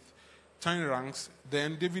Philistine ranks.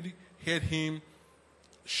 Then David heard him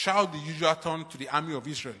shout the usual taunt to the army of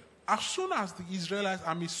Israel. As soon as the Israelite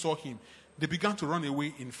army saw him, they began to run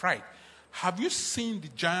away in fright. Have you seen the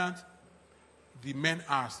giant? The men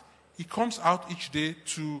asked. He comes out each day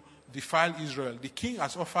to defile Israel. The king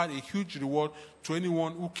has offered a huge reward to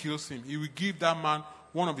anyone who kills him. He will give that man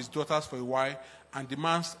one of his daughters for a wife, and the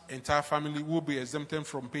man's entire family will be exempted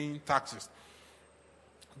from paying taxes.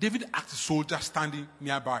 David asked a soldier standing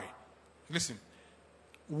nearby, listen,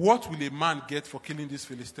 what will a man get for killing this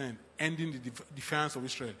Philistine, ending the defiance of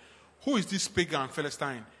Israel? Who is this pagan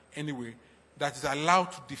Philistine, anyway, that is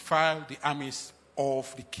allowed to defile the armies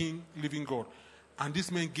of the king, living God? And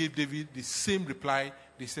these men gave David the same reply.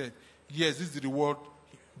 They said, yes, this is the reward.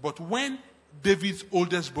 But when David's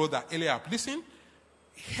oldest brother, Eliab, listen,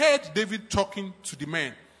 heard David talking to the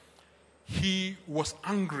men, he was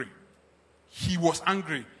angry. He was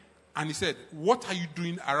angry. And he said, what are you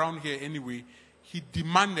doing around here anyway? He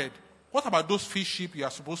demanded, what about those fish sheep you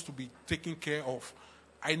are supposed to be taking care of?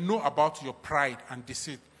 I know about your pride and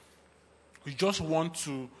deceit. You just want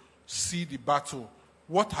to see the battle.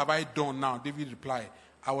 What have I done now? David replied,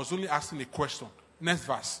 I was only asking a question. Next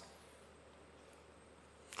verse.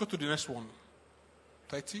 Go to the next one.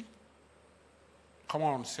 30. Come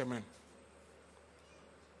on, Semen.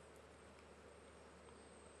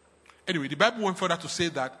 Anyway, the Bible went further to say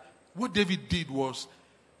that what David did was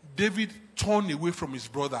David turned away from his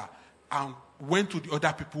brother and went to the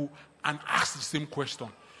other people and asked the same question.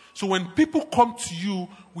 So when people come to you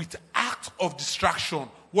with acts of distraction,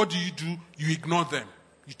 what do? You ignore them.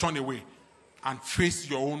 You turn away and face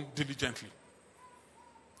your own diligently.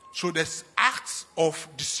 So there's acts of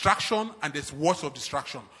distraction and there's words of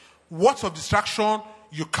distraction. Words of distraction,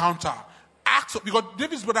 you counter. Because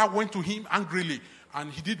David's brother went to him angrily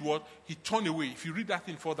and he did what? He turned away. If you read that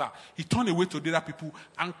thing further, he turned away to the other people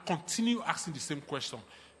and continued asking the same question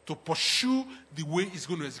to pursue the way he's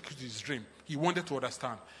going to execute his dream. He wanted to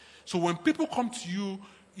understand. So when people come to you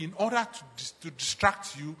in order to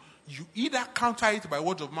distract you, you either counter it by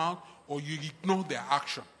word of mouth or you ignore their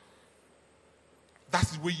action.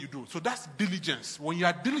 That's the way you do. So that's diligence. When you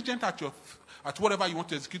are diligent at whatever you want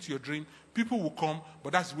to execute your dream, people will come,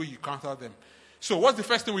 but that's the way you counter them. So what's the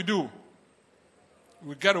first thing we do?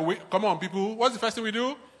 We get away. Come on, people. What's the first thing we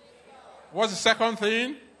do? What's the second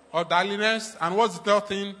thing? Orderliness. And what's the third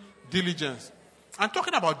thing? Diligence. I'm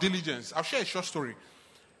talking about diligence. I'll share a short story.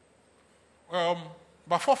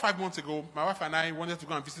 About 4 or 5 months ago, my wife and I wanted to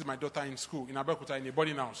go and visit my daughter in school in Abeokuta in a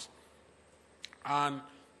boarding house. And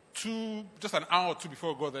just an hour or two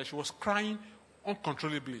before we got there, she was crying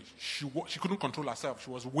uncontrollably. She couldn't control herself. She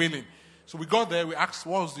was wailing. So we got there. We asked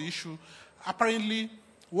what was the issue. Apparently,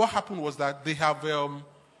 what happened was that they have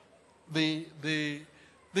they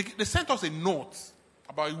sent us a note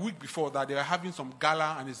about a week before that they were having some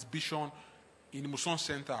gala and exhibition in the Muson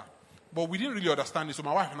Center. But we didn't really understand it, so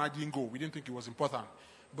my wife and I didn't go. We didn't think it was important.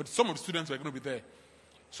 But some of the students were going to be there.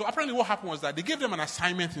 So apparently what happened was that they gave them an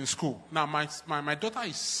assignment in school. Now, my daughter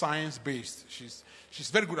is science-based. She's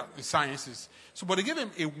very good at sciences. So, but they gave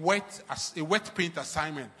them a wet paint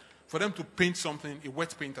assignment for them to paint something, a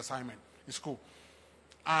wet paint assignment in school.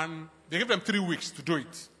 And they gave them 3 weeks to do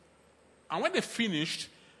it. And when they finished,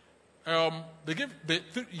 they gave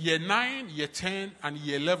year 9, year 10, and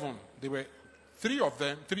year 11. They were 3 of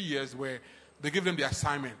them, 3 years where they gave them the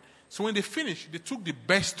assignment. So when they finished, they took the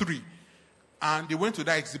best 3 and they went to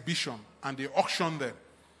that exhibition and they auctioned them.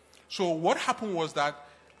 So what happened was that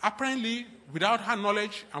apparently without her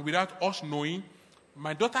knowledge and without us knowing,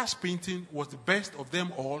 my daughter's painting was the best of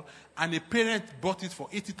them all and a parent bought it for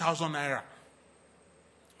 80,000 naira.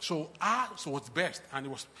 So it was best and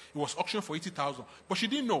it was auctioned for 80,000. But she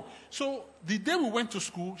didn't know. So the day we went to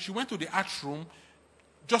school, she went to the arts room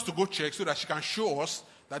just to go check so that she can show us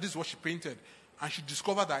that this is what she painted. And she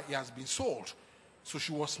discovered that it has been sold. So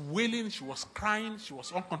she was wailing, she was crying, she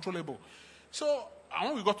was uncontrollable. So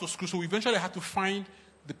when we got to school, so we eventually had to find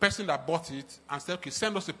the person that bought it and said, okay,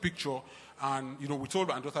 send us a picture. And, we told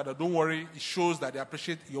my daughter that don't worry, it shows that they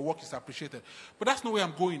appreciate, your work is appreciated. But that's not where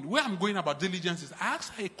I'm going. Where I'm going about diligence is I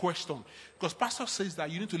asked her a question, because Pastor says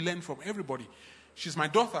that you need to learn from everybody. She's my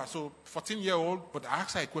daughter, so 14-year-old, but I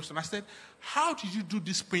asked her a question. I said, how did you do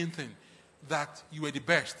this painting that you were the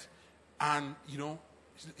best? And, he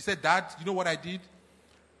said, Dad, you know what I did?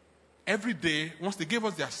 Every day, once they gave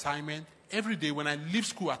us the assignment, every day when I leave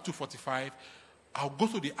school at 2:45, I'll go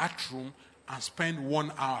to the art room and spend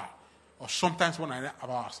 1 hour, or sometimes 1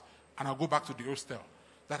 hour, and I'll go back to the hostel.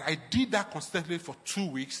 That I did that consistently for 2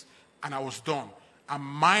 weeks, and I was done. And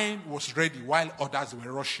mine was ready while others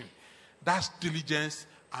were rushing. That's diligence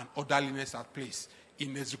and orderliness at place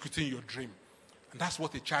in executing your dream. And that's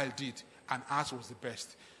what a child did, and ours was the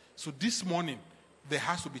best. So this morning, there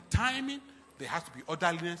has to be timing, there has to be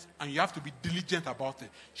orderliness, and you have to be diligent about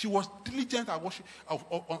it. She was diligent at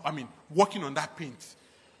working on that paint.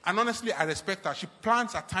 And honestly, I respect her. She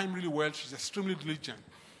plans her time really well. She's extremely diligent.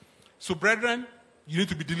 So, brethren, you need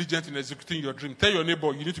to be diligent in executing your dream. Tell your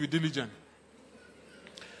neighbor, you need to be diligent.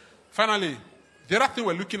 Finally, the other thing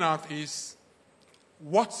we're looking at is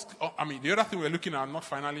what's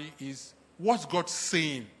God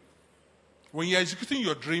saying? When you're executing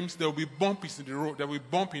your dreams, there will be bumps in the road. There will be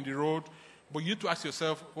bump in the road. But you need to ask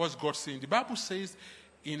yourself, what's God saying? The Bible says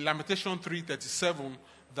in Lamentation 3:37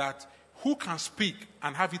 that who can speak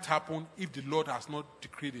and have it happen if the Lord has not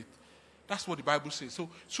decreed it? That's what the Bible says.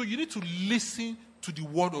 So you need to listen to the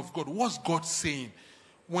word of God. What's God saying?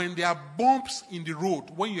 When there are bumps in the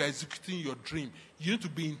road, when you are executing your dream, you need to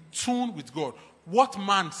be in tune with God. What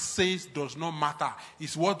man says does not matter.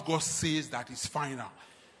 It's what God says that is final.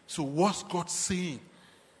 So what's God saying?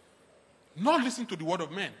 Not listen to the word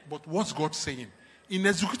of men, but what's God saying? In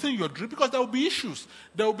executing your dream, because there will be issues.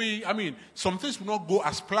 There will be, some things will not go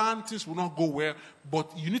as planned, things will not go well,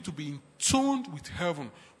 but you need to be in tune with heaven,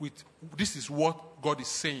 with this is what God is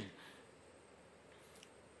saying.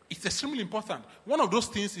 It's extremely important. One of those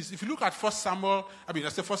things is, if you look at 1 Samuel,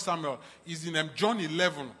 is in John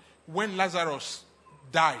 11, when Lazarus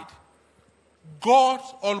died. God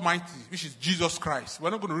Almighty, which is Jesus Christ,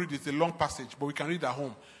 we're not going to read it, it's a long passage, but we can read at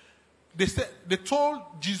home. They told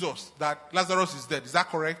Jesus that Lazarus is dead. Is that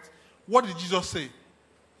correct? What did Jesus say?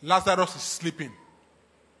 Lazarus is sleeping.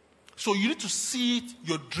 So you need to see it,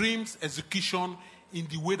 your dreams, execution, in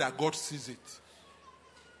the way that God sees it.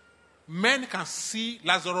 Men can see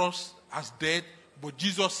Lazarus as dead, but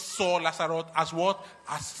Jesus saw Lazarus as what?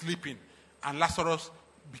 As sleeping. And Lazarus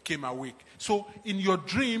became awake. So in your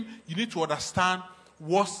dream, you need to understand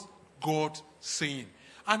what's God saying.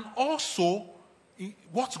 And also,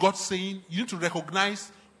 what's God saying, you need to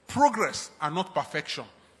recognize progress and not perfection.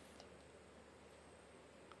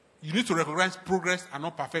 You need to recognize progress and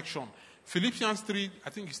not perfection. Philippians 3, I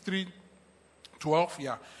think it's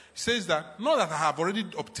 3:12, says that, not that I have already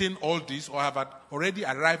obtained all this or have already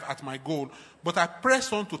arrived at my goal, but I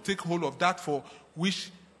press on to take hold of that for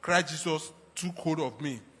which Christ Jesus took hold of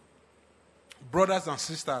me. Brothers and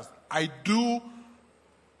sisters, I do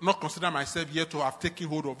not consider myself yet to have taken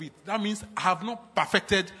hold of it. That means I have not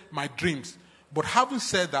perfected my dreams. But having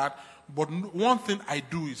said that, one thing I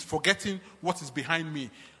do is forgetting what is behind me.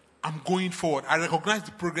 I'm going forward. I recognize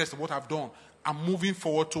the progress of what I've done. I'm moving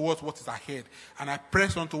forward towards what is ahead. And I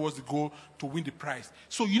press on towards the goal to win the prize.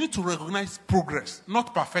 So you need to recognize progress,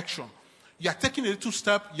 not perfection. You are taking a little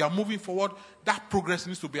step, you are moving forward. That progress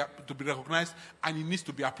needs to be recognized and it needs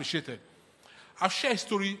to be appreciated. I'll share a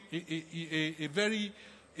story, a very,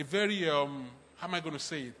 how am I going to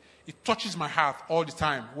say it? It touches my heart all the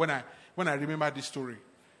time when I remember this story.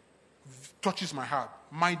 It touches my heart.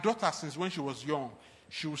 My daughter, since when she was young,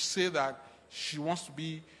 she would say that she wants to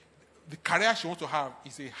be, the career she wants to have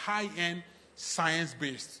is a high-end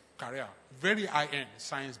science-based career. Very high-end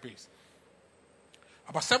science-based.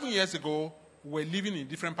 About 7 years ago, we were living in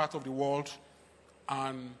different parts of the world,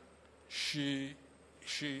 and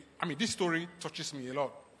this story touches me a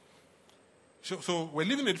lot. So we're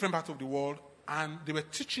living in different parts of the world, and they were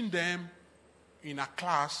teaching them in a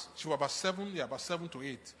class. She was about 7 to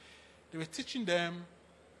 8. They were teaching them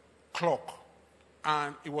clock,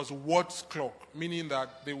 and it was words clock, meaning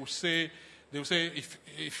that they would say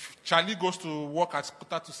if Charlie goes to work at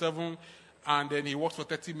 6:45 and then he works for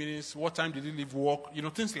 30 minutes, what time did he leave work?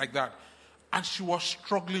 Things like that. And she was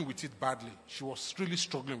struggling with it badly. She was really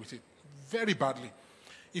struggling with it very badly.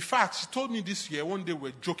 In fact, she told me this year, one day we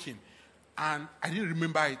were joking, and I didn't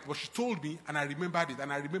remember it, but she told me, and I remembered it,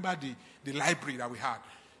 and I remembered the library that we had.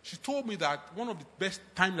 She told me that one of the best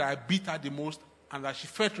times that I beat her the most, and that she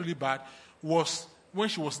felt really bad was when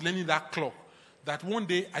she was learning that clock. That one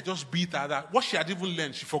day I just beat her. That what she had even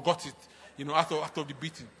learned, she forgot it, after the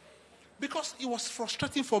beating. Because it was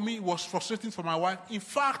frustrating for me, it was frustrating for my wife. In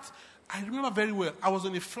fact, I remember very well, I was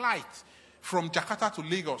on a flight from Jakarta to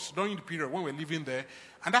Lagos during the period when we were living there.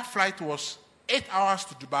 And that flight was 8 hours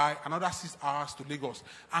to Dubai, another 6 hours to Lagos.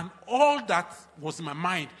 And all that was in my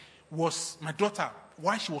mind was my daughter,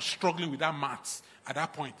 why she was struggling with that maths at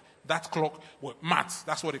that point. That clock, maths,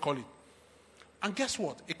 that's what they call it. And guess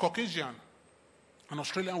what? A Caucasian, an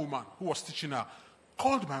Australian woman who was teaching her,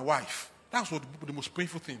 called my wife. That was the most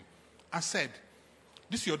painful thing. And said,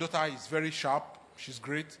 this your daughter is very sharp, she's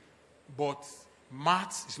great, but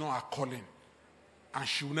maths is not her calling. And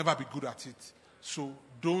she will never be good at it. So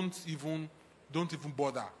don't even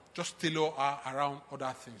bother. Just tailor her around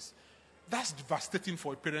other things. That's devastating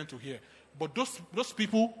for a parent to hear. But those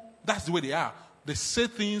people, that's the way they are. They say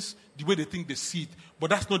things the way they think they see it. But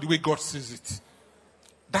that's not the way God sees it.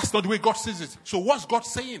 That's not the way God sees it. So what's God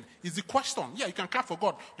saying is the question. Yeah, you can clap for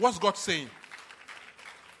God. What's God saying?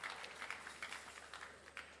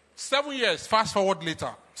 7 years, fast forward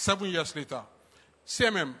later, 7 years later.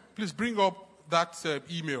 CMM, please bring up that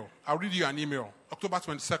email. I'll read you an email. October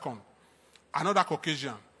 22nd. Another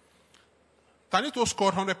Caucasian. Tanito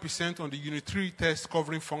scored 100% on the Unit 3 test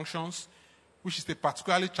covering functions, which is a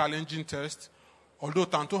particularly challenging test. Although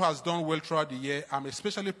Tanto has done well throughout the year, I'm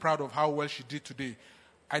especially proud of how well she did today.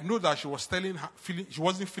 I know that she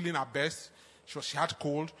wasn't feeling her best. She had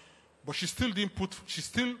cold, but she still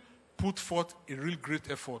put forth a real great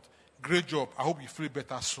effort. Great job. I hope you feel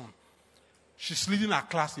better soon. She's leading her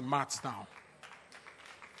class in maths now.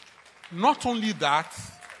 Not only that,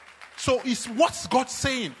 so it's what's God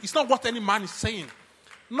saying. It's not what any man is saying.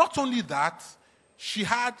 Not only that, she's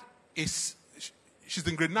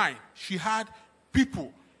in grade 9. She had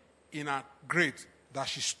people in her grade that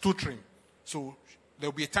she's tutoring. So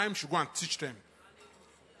there'll be a time she'll go and teach them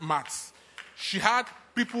maths. She had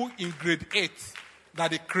people in grade 8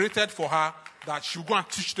 that they created for her that she'll go and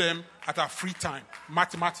teach them at her free time,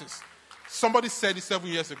 mathematics. Somebody said it 7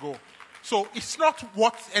 years ago. So it's not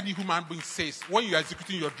what any human being says when you're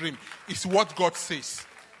executing your dream. It's what God says.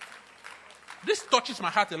 This touches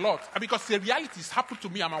my heart a lot because the realities happened to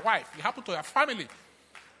me and my wife. It happened to her family.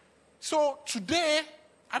 So today,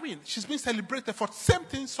 she's been celebrated for the same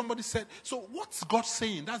thing somebody said. So what's God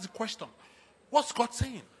saying? That's the question. What's God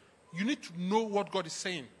saying? You need to know what God is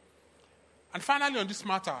saying. And finally on this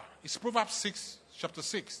matter, it's Proverbs 6, chapter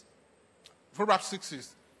 6. Proverbs 6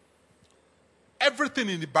 is, everything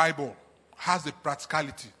in the Bible has a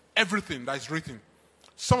practicality. Everything that is written.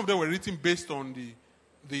 Some of them were written based on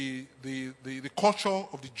the culture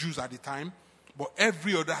of the Jews at the time, but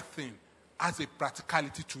every other thing has a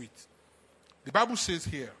practicality to it. The Bible says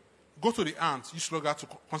here, go to the ant, use slogan to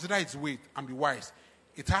consider its weight and be wise.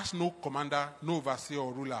 It has no commander, no overseer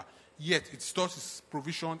or ruler, yet it stores its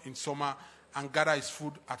provision in summer and gather its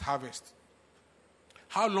food at harvest.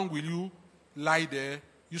 How long will you lie there,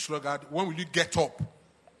 use slogan? When will you get up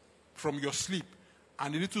from your sleep?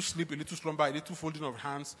 And a little sleep, a little slumber, a little folding of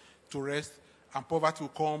hands to rest, and poverty will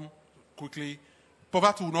come quickly.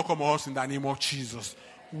 Poverty will not come on us in the name of Jesus.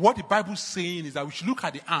 What the Bible is saying is that we should look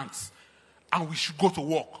at the ants and we should go to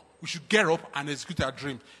work. We should get up and execute our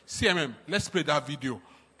dream. CMM, let's play that video.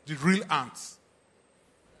 The real ants.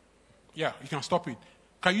 Yeah, you can stop it.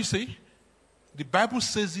 Can you see? The Bible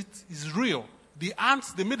says it is real. The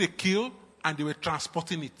ants, they made a kill and they were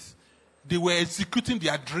transporting it. They were executing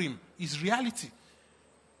their dream. It's reality.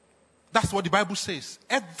 That's what the Bible says.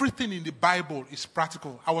 Everything in the Bible is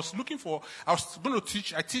practical. I was going to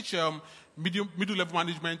teach, I teach middle level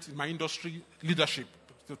management in my industry, leadership,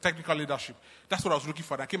 the technical leadership. That's what I was looking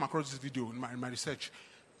for. I came across this video in my research.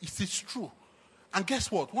 It is true. And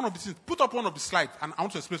guess what? One of the things, put up one of the slides, and I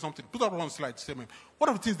want to explain something. Put up one of the slides, one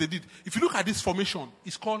of the things they did, if you look at this formation,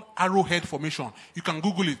 it's called arrowhead formation. You can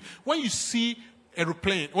Google it. When you see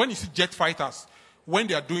aeroplane, when you see jet fighters, when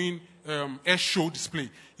they are doing air show display,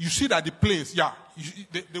 you see that the planes,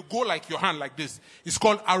 they go like your hand like this. It's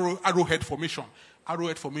called arrowhead formation.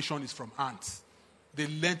 Arrowhead formation is from ants. They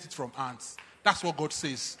learned it from ants. That's what God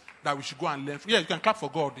says, that we should go and learn. Yeah, you can clap for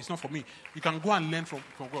God. It's not for me. You can go and learn from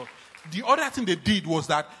God. The other thing they did was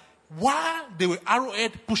that while they were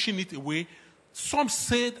arrowhead pushing it away, some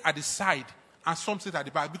stayed at the side and some stayed at the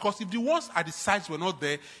back. Because if the ones at the sides were not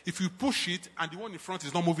there, if you push it and the one in front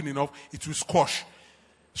is not moving enough, it will squash.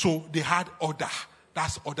 So they had order.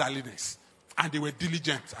 That's orderliness. And they were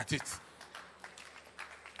diligent at it.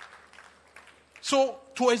 So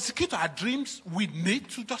to execute our dreams, we need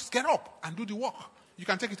to just get up and do the work. You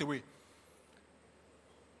can take it away.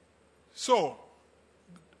 So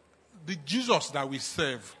the Jesus that we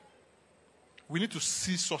serve, we need to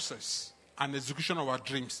see success and execution of our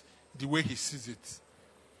dreams the way he sees it.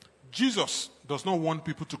 Jesus does not want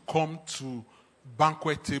people to come to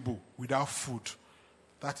banquet table without food.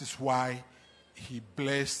 That is why he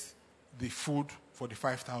blessed the food for the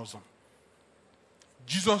 5,000.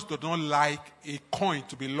 Jesus does not like a coin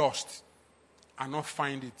to be lost and not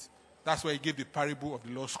find it. That's why he gave the parable of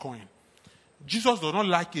the lost coin. Jesus does not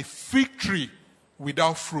like a fig tree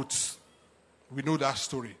without fruits. We know that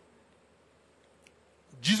story.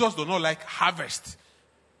 Jesus does not like harvest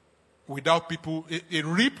without people, a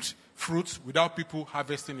reaped fruit without people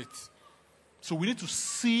harvesting it. So we need to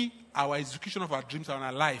see our execution of our dreams and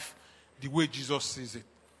our life the way Jesus sees it.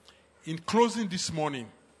 In closing this morning,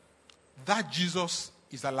 that Jesus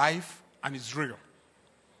is alive and is real.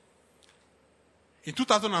 In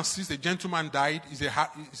 2006, a gentleman died.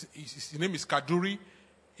 His name is Kaduri.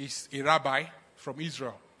 He's a rabbi from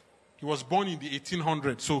Israel. He was born in the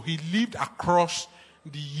 1800s, so he lived across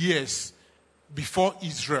the years before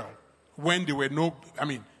Israel, when there were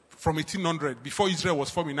from 1800, before Israel was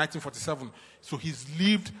formed in 1947. So he's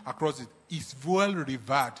lived across it. He's well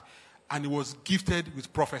revered, and he was gifted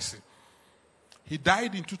with prophecy. He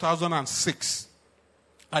died in 2006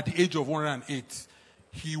 at the age of 108.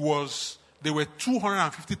 There were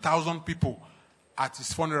 250,000 people at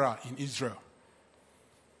his funeral in Israel.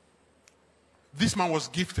 This man was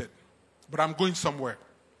gifted, but I'm going somewhere.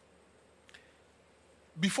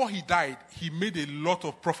 Before he died, he made a lot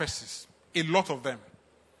of prophecies, a lot of them,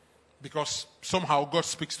 because somehow God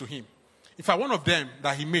speaks to him. In fact, one of them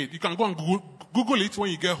that he made, you can go and Google it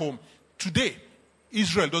when you get home. Today,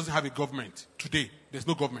 Israel doesn't have a government. Today, there's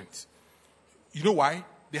no government. You know why?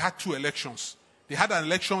 They had 2 elections. They had an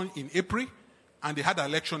election in April, and they had an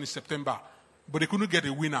election in September. But they couldn't get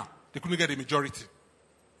a winner. They couldn't get a majority.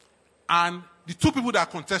 And the 2 people that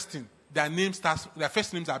are contesting, their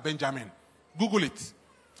first names are Benjamin. Google it.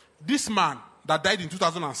 This man that died in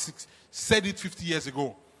 2006 said it 50 years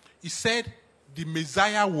ago. He said the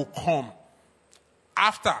Messiah will come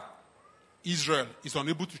after Israel is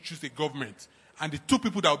unable to choose a government. And the 2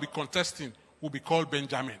 people that will be contesting will be called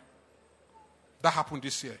Benjamin. That happened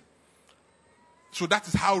this year. So that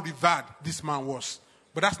is how revered this man was.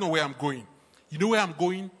 But that's not where I'm going. You know where I'm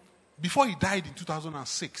going? Before he died in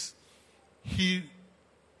 2006,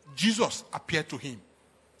 Jesus appeared to him.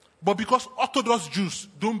 But because Orthodox Jews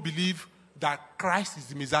don't believe that Christ is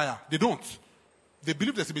the Messiah, they don't. They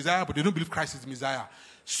believe there's a Messiah, but they don't believe Christ is the Messiah.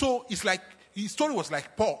 So it's like, his story was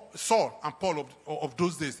like Saul and Paul of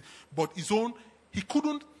those days. But he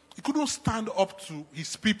couldn't stand up to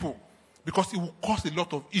his people because it would cause a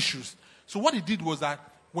lot of issues. So what he did was that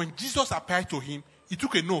when Jesus appeared to him, he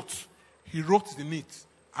took a note. He wrote in it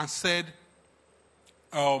and said,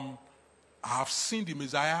 I have seen the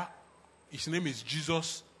Messiah. His name is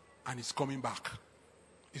Jesus, and he's coming back.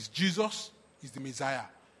 It's Jesus, he's the Messiah.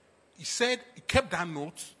 He kept that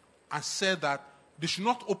note and said that they should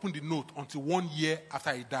not open the note until 1 year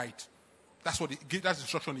after he died. That's the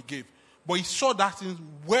instruction he gave. But he saw that thing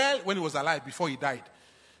well when he was alive, before he died.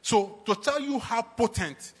 So to tell you how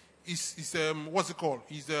potent his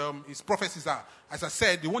prophecies are, as I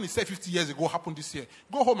said, the one he said 50 years ago happened this year.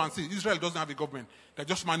 Go home and see. Israel doesn't have a government. They're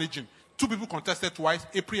just managing. 2 people contested twice,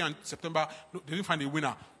 April and September. They didn't find a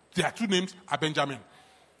winner. Their 2 names are Benjamin.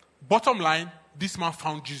 Bottom line, this man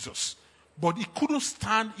found Jesus. But he couldn't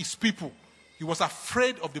stand his people. He was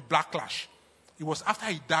afraid of the backlash. It was after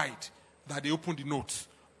he died that they opened the notes.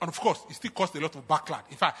 And of course, it still caused a lot of backlash.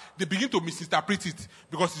 In fact, they begin to misinterpret it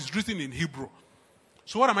because it's written in Hebrew.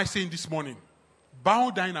 So what am I saying this morning?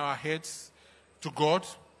 Bow down our heads to God,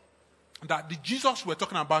 that the Jesus we're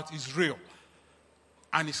talking about is real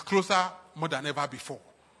and is closer more than ever before.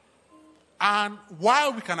 And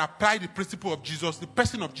while we can apply the principle of Jesus, the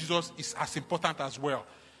person of Jesus is as important as well.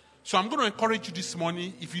 So I'm going to encourage you this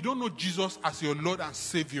morning, if you don't know Jesus as your Lord and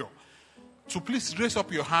Savior, to please raise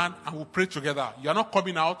up your hand and we'll pray together. You are not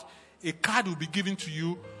coming out. A card will be given to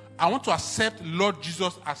you. I want to accept Lord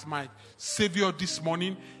Jesus as my Savior this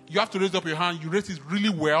morning. You have to raise up your hand. You raise it really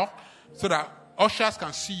well so that ushers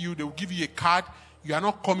can see you. They will give you a card. You are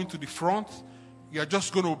not coming to the front. You are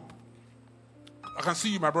just going to... I can see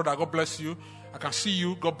you, my brother. God bless you. I can see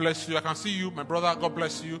you. God bless you. I can see you, my brother. God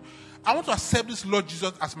bless you. I want to accept this Lord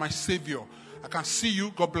Jesus as my Savior. I can see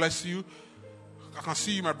you. God bless you. I can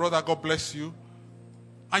see you, my brother. God bless you.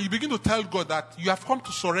 And you begin to tell God that you have come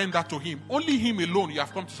to surrender to Him. Only Him alone you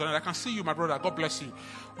have come to surrender. I can see you, my brother. God bless you.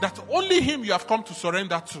 That only Him you have come to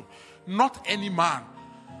surrender to. Not any man.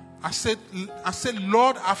 and say,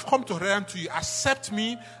 Lord, I've come to run to you. Accept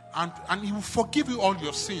me, and he will forgive you all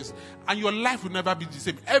your sins. And your life will never be the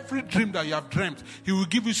same. Every dream that you have dreamt, he will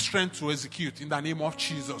give you strength to execute in the name of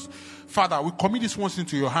Jesus. Father, we commit these ones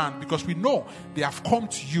into your hand because we know they have come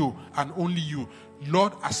to you and only you.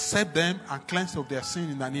 Lord, accept them and cleanse of their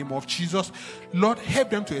sin in the name of Jesus. Lord, help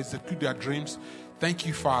them to execute their dreams. Thank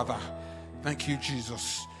you, Father. Thank you,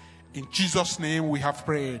 Jesus. In Jesus' name we have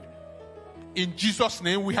prayed. In Jesus'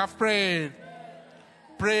 name we have prayed.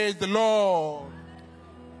 Praise the Lord.